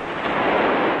alone.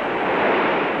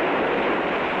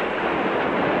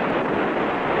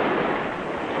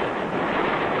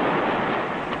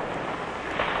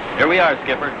 Here we are,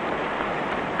 Skipper.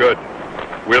 Good.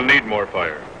 We'll need more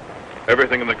fire.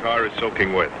 Everything in the car is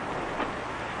soaking wet.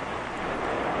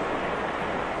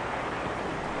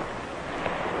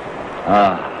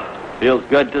 Feels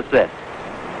good to sit.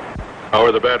 How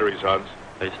are the batteries, Hans?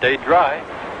 They stayed dry.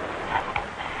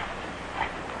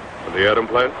 And the atom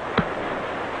plant?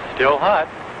 Still hot.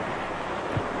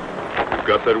 You've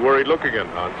got that worried look again,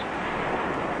 Hans.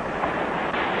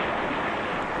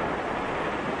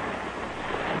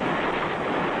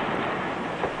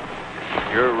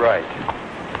 You're right.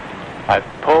 I've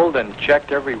pulled and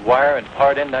checked every wire and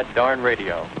part in that darn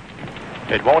radio.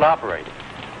 It won't operate.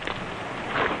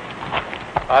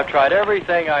 I've tried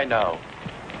everything I know.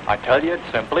 I tell you,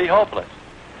 it's simply hopeless.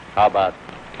 How about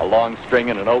a long string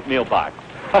and an oatmeal box?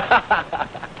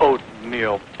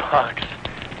 Oatmeal box.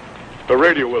 The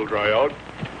radio will dry out.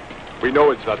 We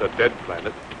know it's not a dead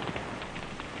planet.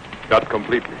 Not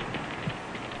completely.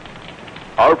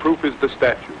 Our proof is the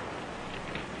statue.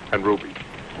 And Ruby.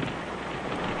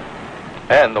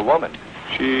 And the woman.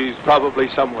 She's probably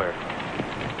somewhere.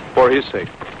 For his sake.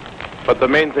 But the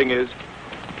main thing is,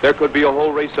 there could be a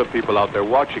whole race of people out there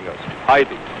watching us,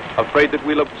 hiding, afraid that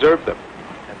we'll observe them.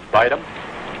 And bite them?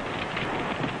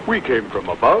 We came from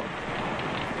above.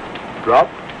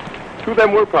 Dropped. To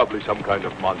them, we're probably some kind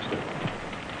of monster.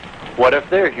 What if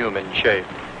they're human shaped?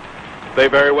 They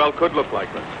very well could look like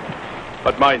us.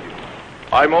 But mind you,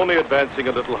 I'm only advancing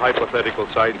a little hypothetical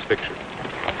science fiction.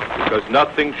 Because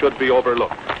nothing should be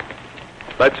overlooked.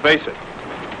 Let's face it.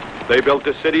 They built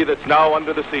a city that's now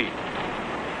under the sea.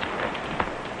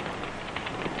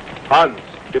 Hans,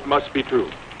 it must be true.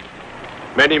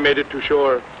 Many made it to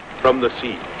shore from the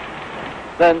sea.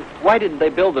 Then why didn't they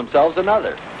build themselves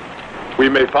another? We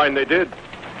may find they did.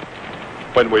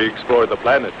 When we explore the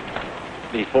planet.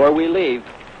 Before we leave,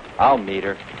 I'll meet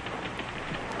her.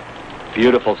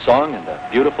 Beautiful song and a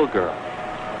beautiful girl.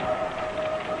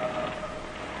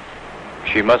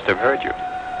 She must have heard you.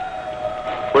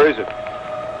 Where is it?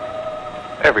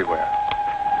 Everywhere.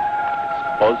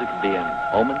 Suppose it could be an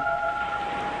omen?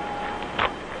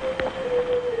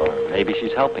 Or maybe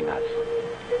she's helping us.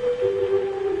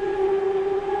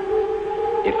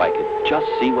 If I could just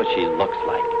see what she looks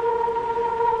like.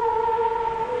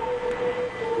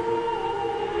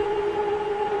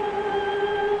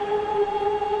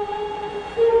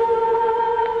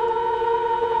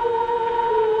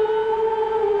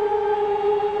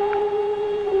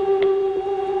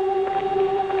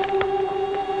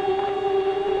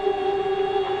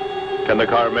 Can the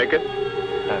car make it?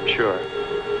 I'm sure.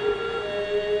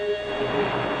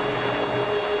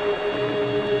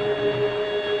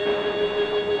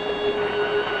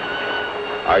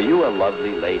 Are you a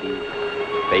lovely lady,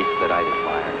 face that I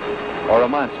admire, or a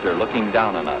monster looking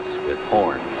down on us with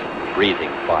horns,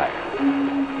 breathing fire?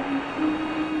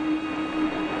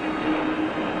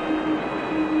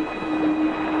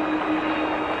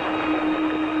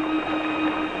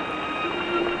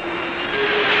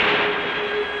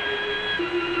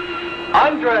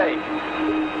 Andre!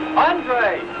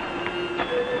 Andre!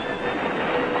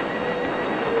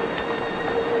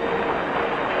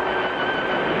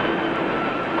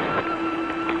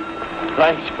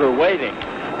 Thanks for waiting.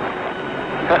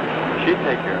 She'd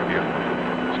take care of you.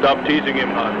 Stop teasing him,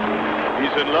 Hans.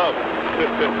 He's in love.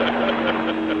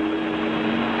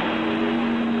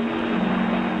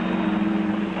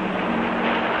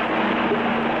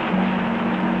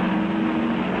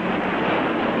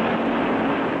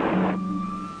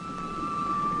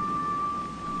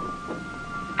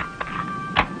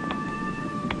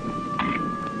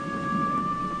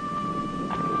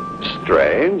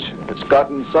 Strange. It's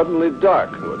gotten suddenly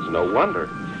dark. Well, it's no wonder.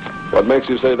 What makes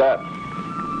you say that?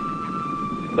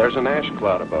 There's an ash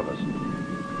cloud above us.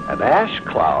 An ash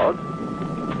cloud?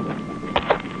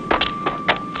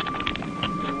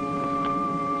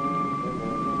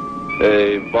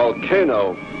 A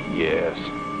volcano. Yes.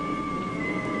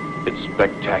 It's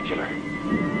spectacular.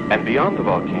 And beyond the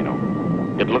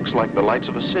volcano, it looks like the lights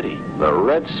of a city. The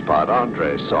red spot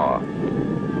Andre saw.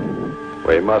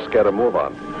 We must get a move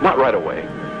on. Not right away.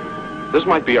 This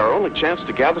might be our only chance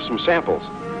to gather some samples,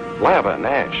 lava and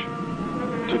ash,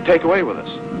 to take away with us.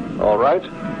 All right.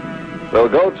 We'll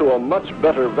go to a much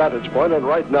better vantage point, and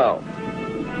right now.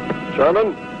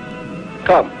 Sherman,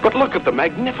 come. But look at the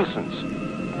magnificence.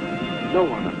 No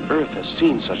one on Earth has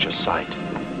seen such a sight.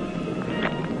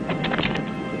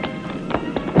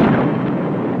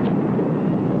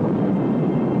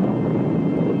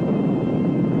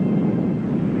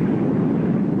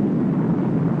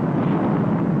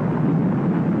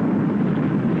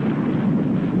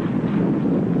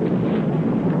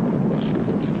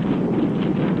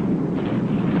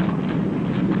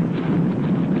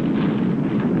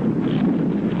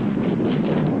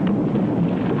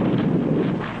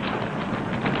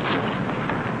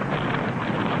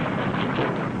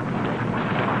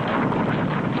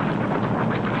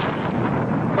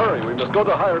 Go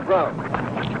to higher ground.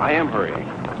 I am hurrying.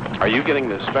 Are you getting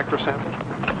the spectra sample?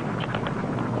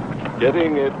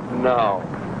 Getting it now.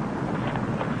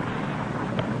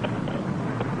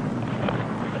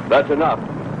 That's enough.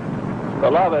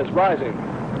 The lava is rising.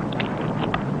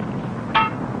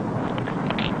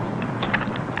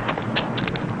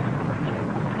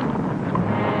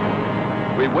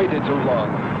 We waited too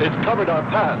long. It's covered our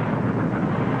path.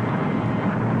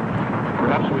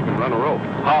 Perhaps we can run a rope.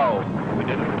 How? We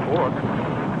did it before.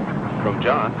 From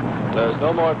John. There's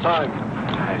no more time.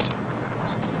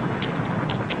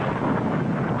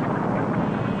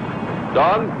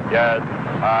 Don? Yes,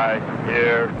 I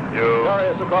hear you. Carry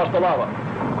us across the lava.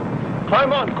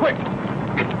 Climb on, quick!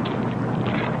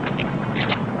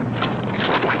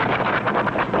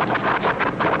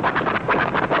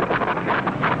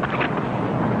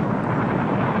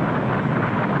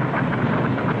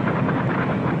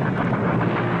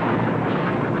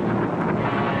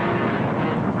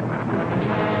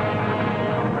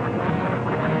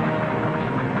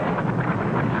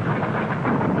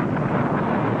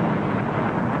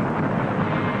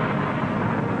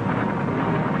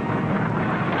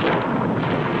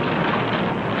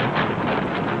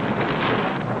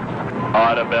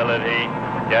 Audibility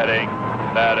getting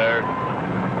better.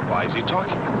 Why is he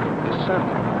talking? His sound.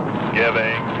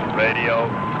 Giving radio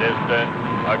distance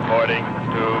according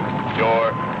to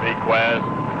your request.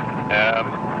 Am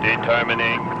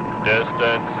determining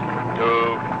distance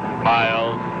 2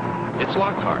 miles. It's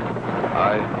Lockhart.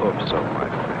 I hope so, my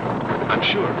friend. I'm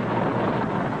sure.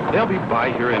 They'll be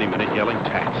by here any minute yelling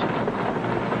taxi.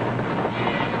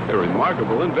 A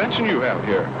remarkable invention you have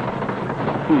here.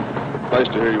 Nice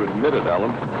to hear you admit it,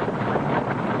 Alan.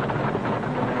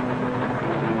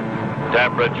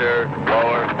 Temperature,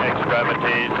 lower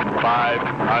extremities,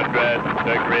 500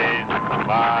 degrees.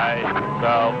 My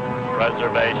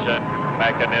self-preservation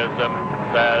mechanism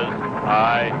says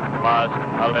I must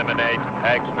eliminate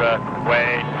extra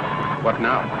weight. What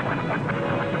now?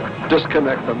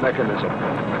 Disconnect the mechanism.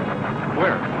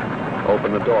 Where?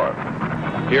 Open the door.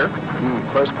 Here?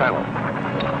 First panel.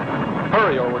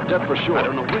 Hurry or we're dead for sure. I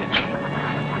don't know which.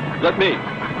 Let me.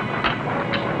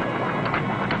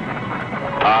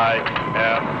 I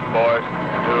am forced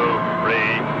to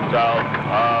free self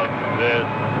of this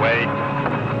weight.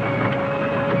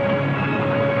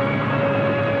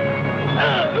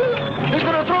 He's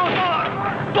going to throw us off!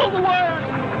 Pull the wires!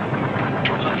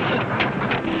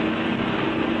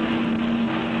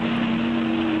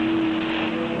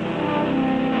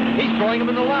 He's throwing him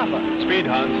in the lava. Speed,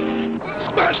 Hans.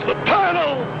 Smash the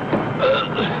panel!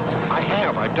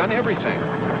 I've done everything.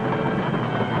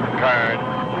 Kern.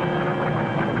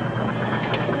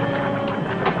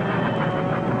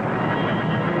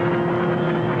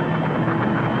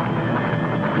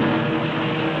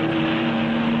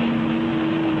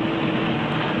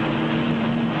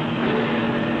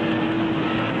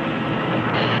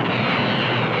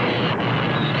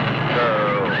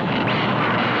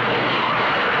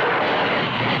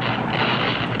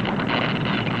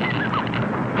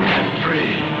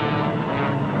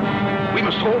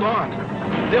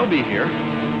 be here.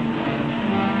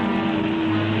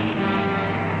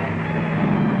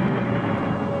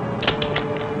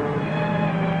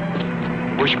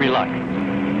 Wish me luck.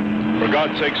 For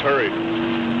God's sakes, hurry.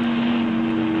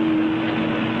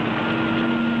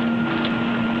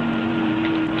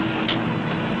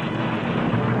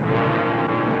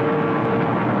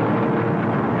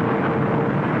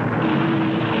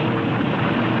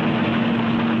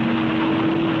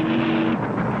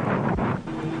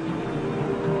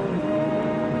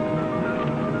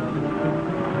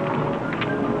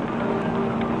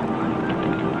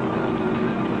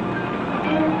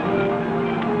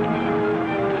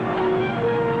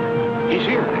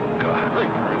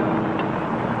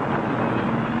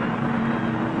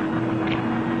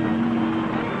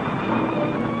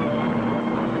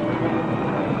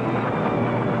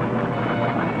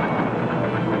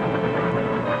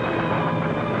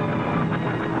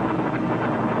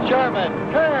 Sherman,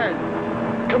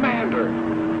 Kern! Commander!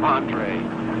 Andre!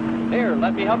 Here,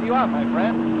 let me help you out, my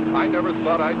friend. I never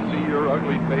thought I'd see your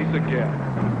ugly face again.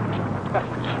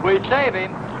 We save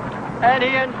him, and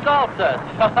he insults us.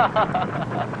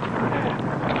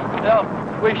 No,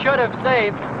 we should have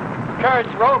saved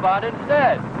Kern's robot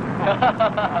instead.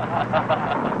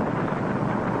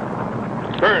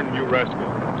 Kern, you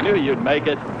rascal. Knew you'd make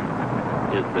it.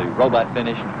 Is the robot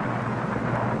finished?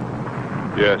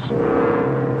 Yes.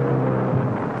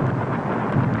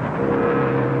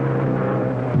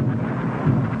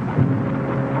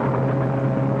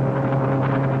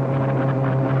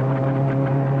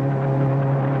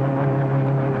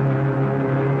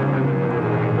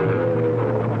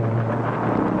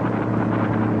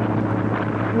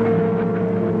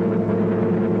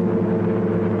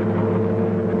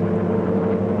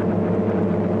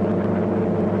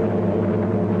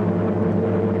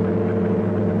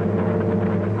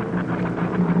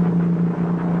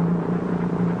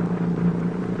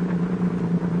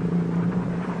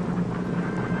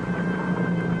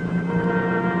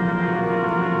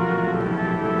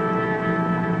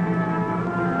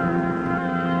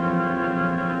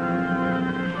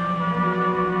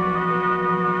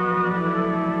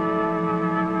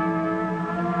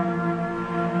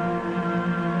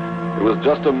 He was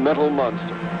just a metal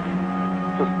monster.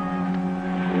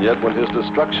 And yet when his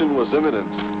destruction was imminent,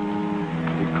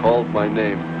 he called my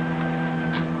name.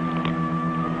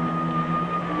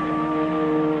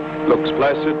 Looks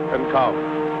placid and calm.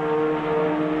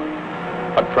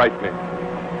 But frightening.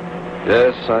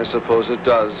 Yes, I suppose it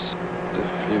does,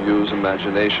 if you use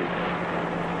imagination.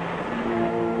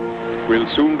 We'll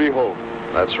soon be home.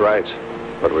 That's right,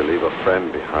 but we leave a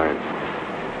friend behind.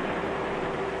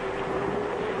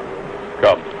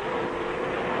 Come.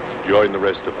 Join the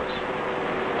rest of us.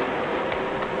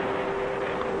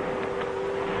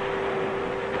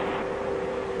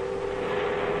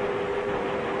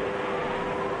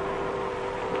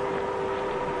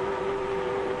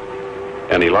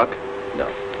 Any luck? No.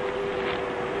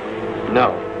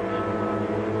 No.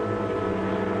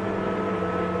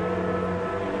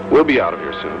 We'll be out of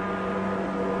here soon.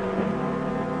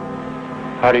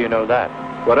 How do you know that?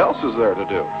 What else is there to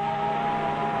do?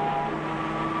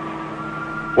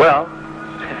 Well,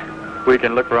 we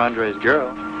can look for Andre's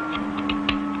girl.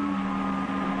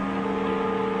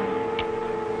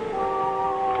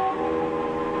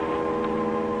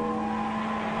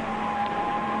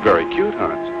 Very cute,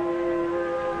 Hans.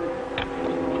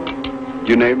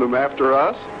 You name them after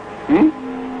us?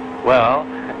 Well,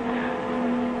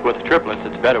 with triplets,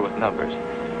 it's better with numbers.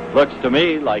 Looks to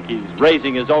me like he's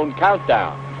raising his own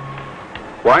countdown.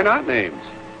 Why not names?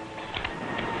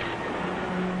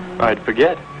 I'd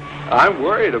forget. I'm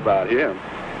worried about him.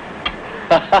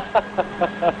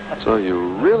 So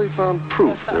you really found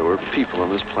proof there were people on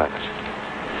this planet.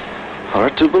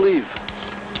 Hard to believe.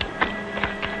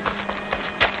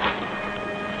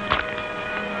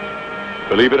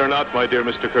 Believe it or not, my dear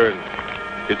Mr. Kern,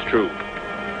 it's true.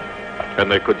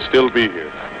 And they could still be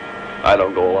here. I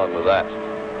don't go along with that.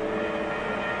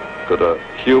 Could a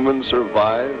human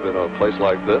survive in a place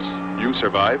like this? You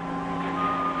survive.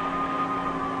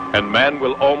 And man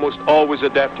will almost always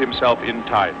adapt himself in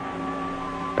time.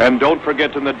 And don't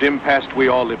forget, in the dim past, we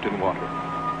all lived in water.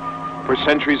 For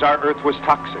centuries, our Earth was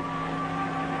toxic.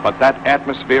 But that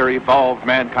atmosphere evolved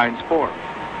mankind's form.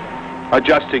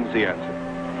 Adjusting's the answer.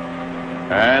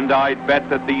 And I'd bet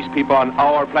that these people on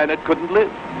our planet couldn't live.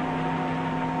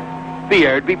 The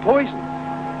air'd be poisoned.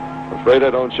 Afraid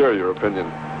I don't share your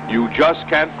opinion. You just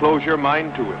can't close your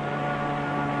mind to it.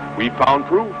 We found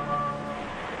proof.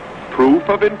 Proof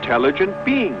of intelligent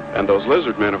being. And those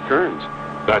lizard men of Kern's.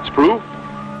 That's proof.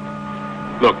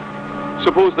 Look,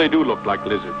 suppose they do look like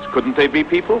lizards. Couldn't they be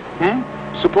people?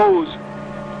 Suppose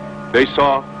they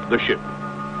saw the ship,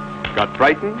 got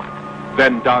frightened,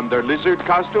 then donned their lizard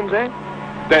costumes, eh?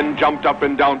 Then jumped up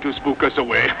and down to spook us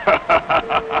away.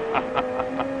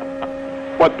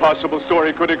 What possible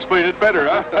story could explain it better,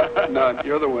 huh? None.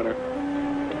 You're the winner.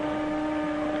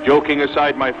 Joking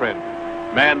aside, my friend,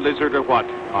 man, lizard, or what,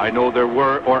 I know there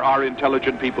were or are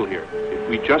intelligent people here. If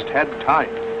we just had time,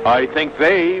 I think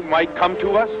they might come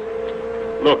to us.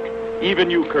 Look,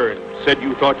 even you, Kern, said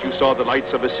you thought you saw the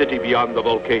lights of a city beyond the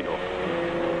volcano.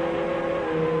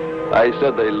 I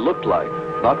said they looked like,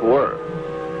 not were.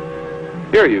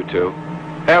 Here, you two.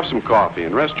 Have some coffee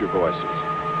and rest your voices.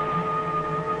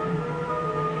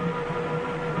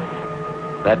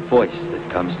 That voice that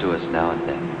comes to us now and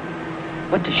then,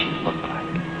 what does she look like?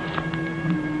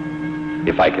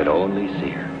 If I could only see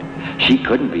her. She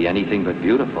couldn't be anything but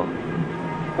beautiful.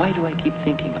 Why do I keep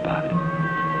thinking about it?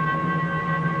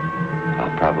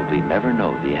 I'll probably never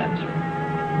know the answer.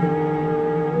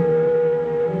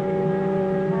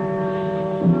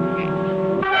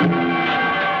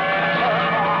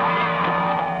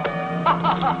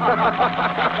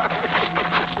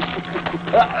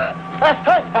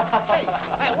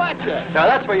 Hey, watch it. Now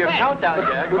that's for your countdown,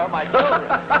 Jack, about my children.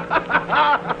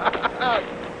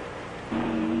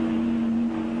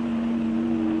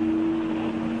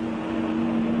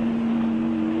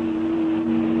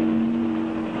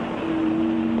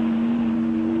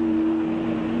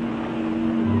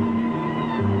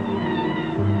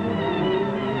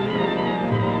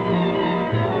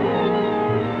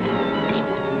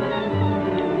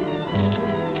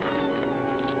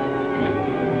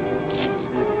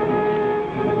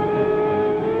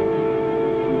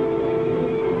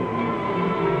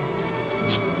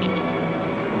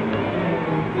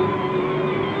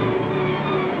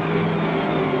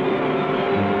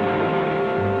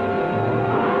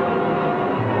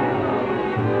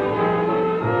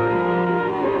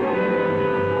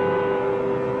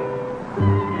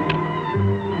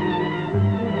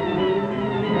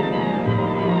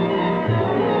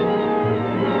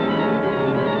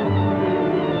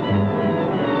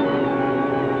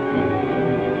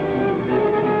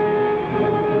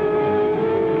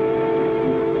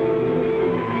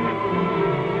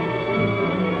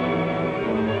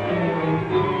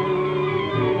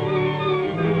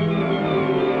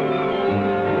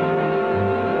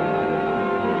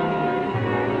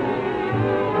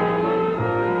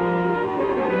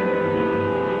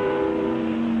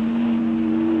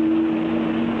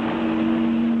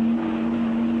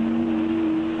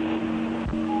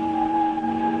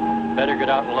 Better get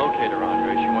out and locate her,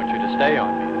 Andre. She wants you to stay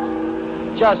on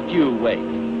Venus. Just you wait.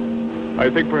 I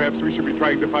think perhaps we should be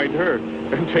trying to find her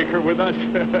and take her with us.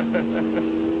 I'd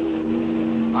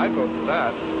vote for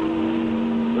that.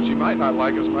 But she might not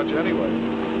like us much anyway.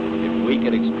 If we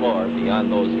could explore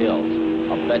beyond those hills,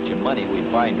 I'll bet you money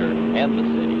we'd find her and the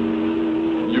city.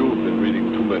 You've been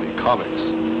reading too many comics.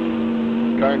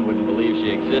 Kern wouldn't believe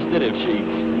she existed if she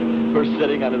were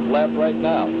sitting on his lap right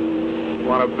now.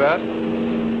 Want to bet?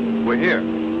 We're here.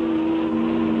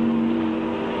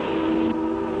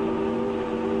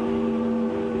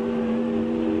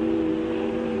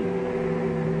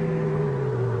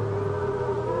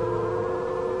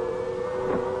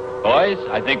 Boys,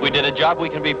 I think we did a job we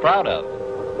can be proud of.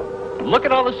 Look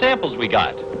at all the samples we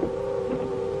got.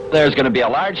 There's going to be a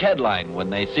large headline when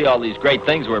they see all these great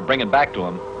things we're bringing back to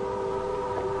them.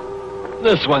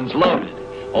 This one's loaded,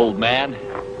 old man.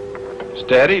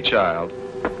 Steady, child.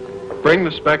 Bring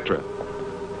the spectra.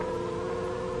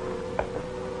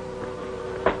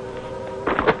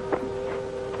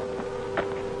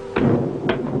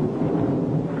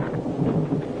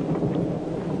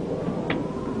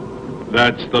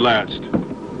 That's the last.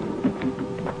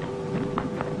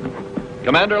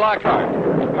 Commander Lockhart,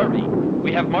 hurry.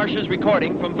 We have Marsha's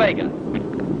recording from Vega.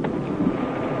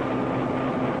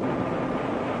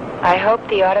 I hope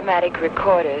the automatic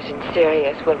recorders in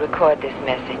Sirius will record this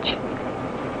message.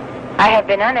 I have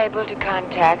been unable to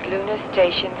contact Lunar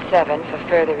Station 7 for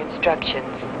further instructions.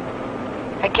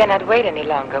 I cannot wait any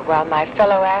longer while my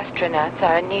fellow astronauts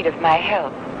are in need of my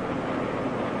help.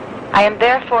 I am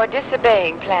therefore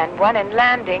disobeying Plan 1 and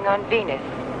landing on Venus.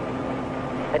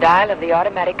 The dial of the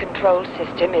automatic control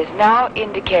system is now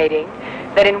indicating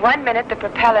that in 1 minute the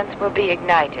propellants will be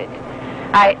ignited.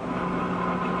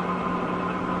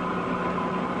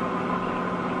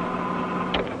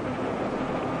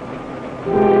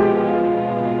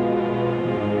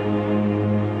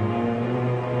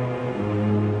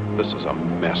 This is a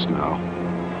mess now.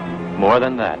 More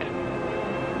than that.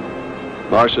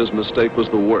 Marsha's mistake was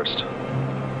the worst.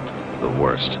 The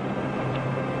worst.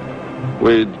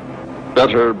 We'd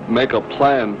better make a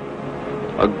plan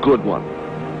A good one.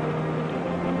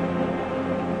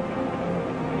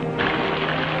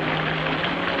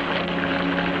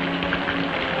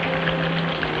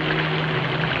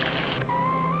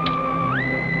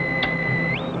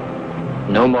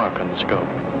 No mark on the scope.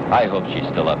 I hope she's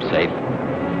still up safe.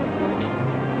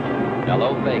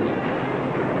 Hello, Vega.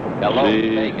 Hello,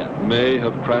 She Vega. may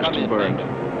have crashed Come in, and burned. Vega.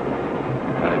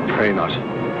 I pray not.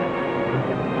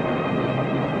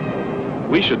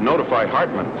 We should notify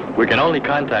Hartman. We can only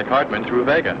contact Hartman through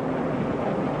Vega.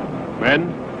 Men,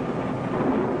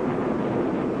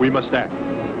 we must act.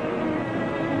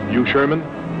 You, Sherman,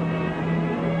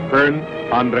 Kern,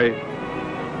 Andre,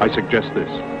 I suggest this.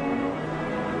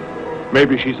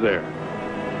 Maybe she's there.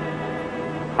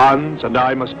 Hans and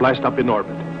I must blast up in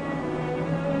orbit.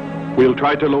 We'll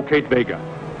try to locate Vega.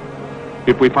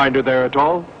 If we find her there at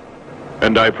all,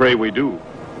 and I pray we do,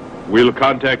 we'll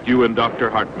contact you and Dr.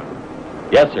 Hartman.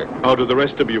 Yes, sir. How do the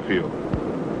rest of you feel?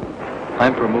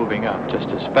 I'm for moving up just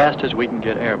as fast as we can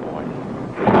get airborne.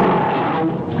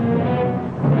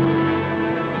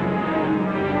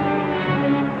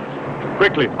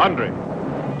 Quickly, Andre.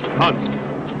 Hans.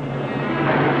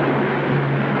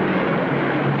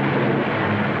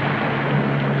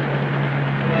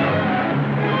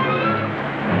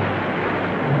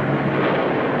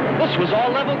 This was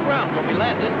all level ground when we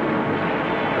landed.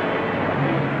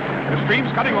 The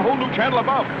stream's cutting a whole new channel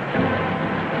above.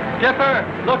 Skipper,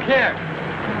 look here.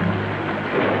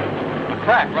 A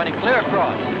crack running clear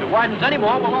across. If it widens any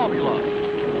more, we'll all be lost.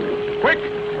 Quick!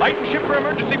 Lighten ship for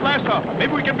emergency blast-off.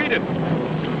 Maybe we can beat it.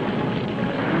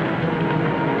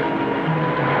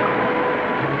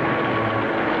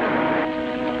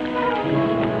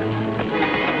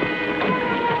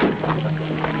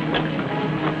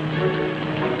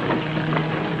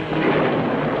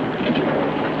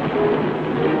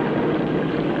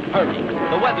 Hurry.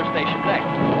 The weather station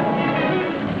next.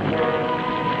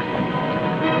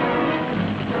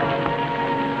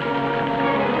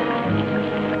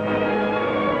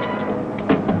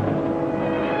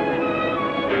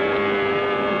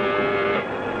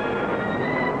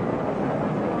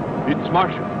 It's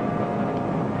Marsha.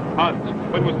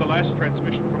 Hans, when was the last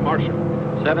transmission from Marsha?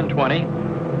 7:20.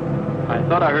 I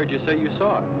thought I heard you say you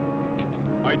saw it.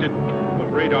 I didn't, but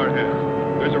radar has.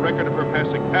 There's a record of her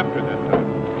passing after that time.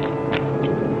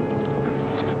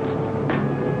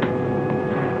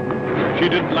 She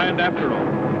didn't land after all.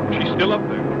 She's still up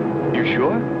there. You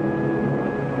sure?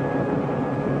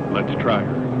 Let's try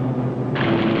her.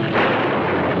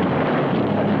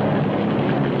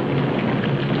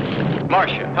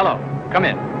 Marsha, hello. Come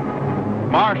in.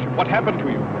 Marsh, what happened to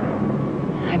you?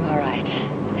 I'm all right.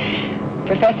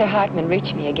 Professor Hartman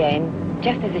reached me again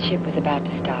just as the ship was about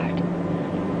to start.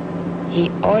 He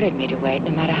ordered me to wait no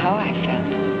matter how I felt.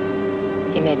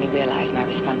 He made me realize my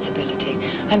responsibility.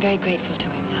 I'm very grateful to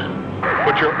him now.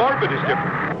 But your orbit is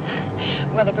different.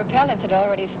 Well, the propellants had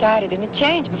already started, and it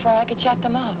changed before I could shut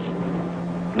them off.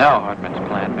 Now Hartman's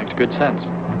plan makes good sense.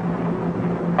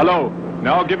 Hello.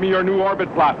 Now give me your new orbit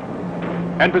plot.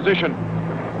 And position.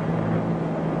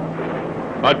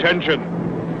 Attention.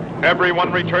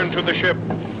 Everyone return to the ship.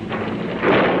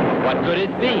 What could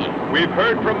it be? We've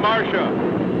heard from Marsha.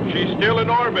 She's still in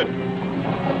orbit.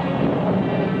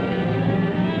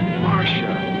 Marsha.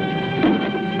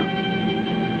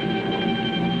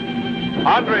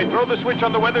 Andre, throw the switch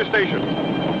on the weather station.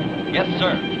 Yes,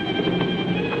 sir.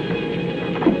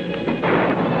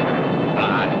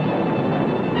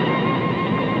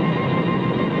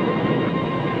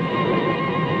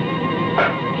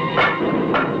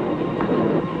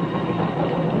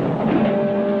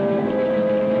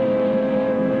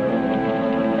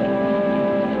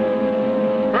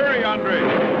 Hurry, Andre.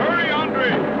 Hurry, Andre.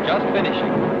 Just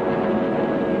finishing.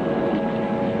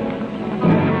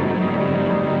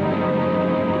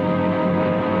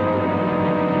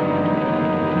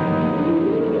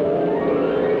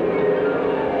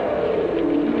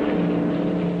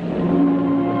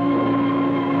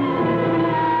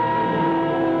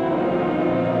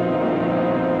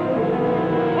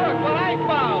 Look what I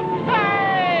found!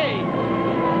 Hey!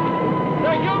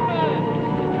 They're human!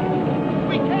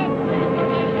 We can't leave them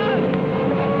like us!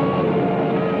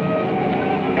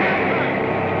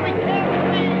 We can't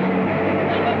leave!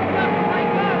 They look just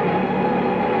like us!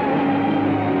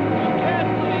 You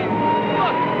can't leave!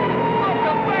 Look! Look,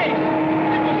 the face!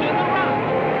 It was in the rock!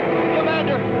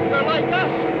 Commander, they're like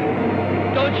us!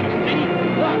 Don't you see?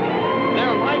 Look!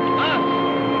 They're like us!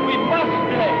 We must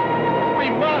stay! We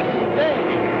must stay!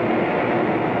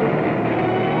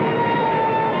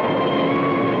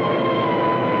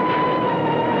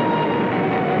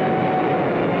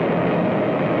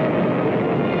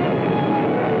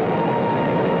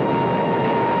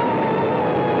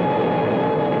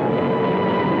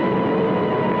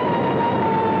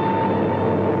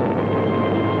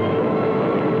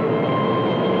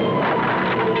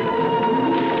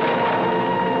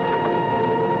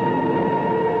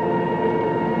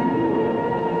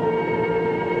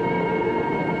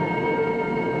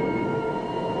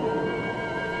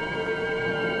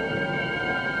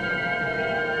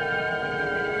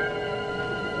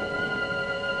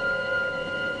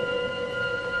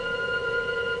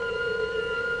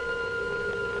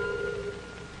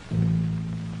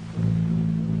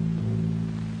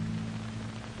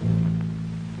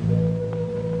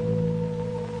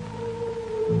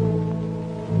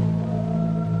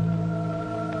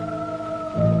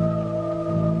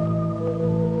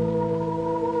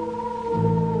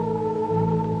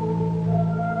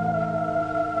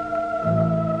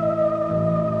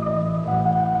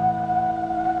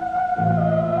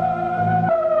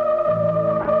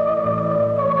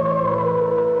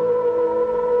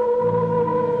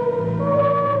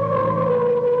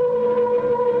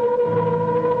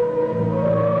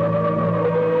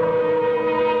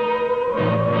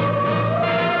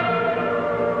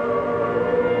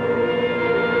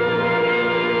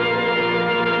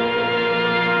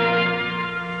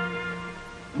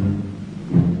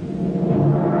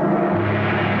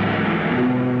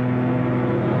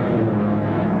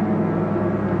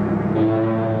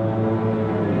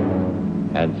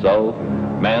 And so,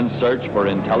 man's search for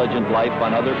intelligent life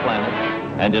on other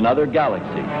planets and in other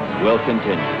galaxies will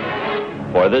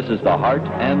continue. For this is the heart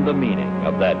and the meaning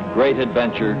of that great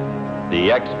adventure,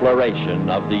 the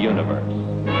exploration of the universe.